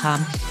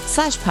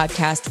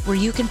hollyknoll.com/podcast, where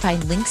you can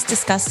find links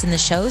discussed in the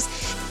shows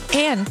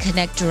and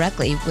connect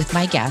directly with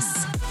my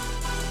guests.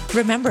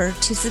 Remember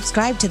to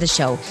subscribe to the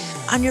show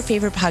on your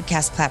favorite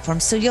podcast platform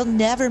so you'll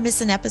never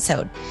miss an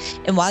episode.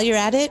 And while you're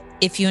at it,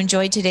 if you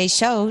enjoyed today's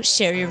show,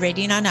 share your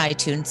rating on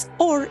iTunes.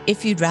 Or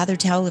if you'd rather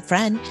tell a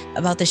friend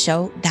about the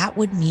show, that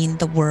would mean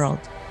the world.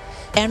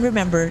 And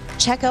remember,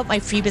 check out my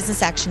free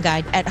business action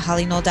guide at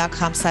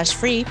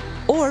hollyknoll.com/free.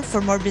 Or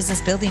for more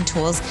business building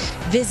tools,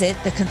 visit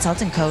the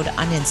consultant code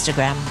on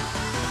Instagram.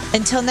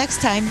 Until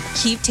next time,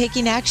 keep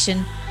taking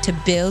action to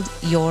build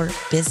your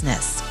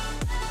business.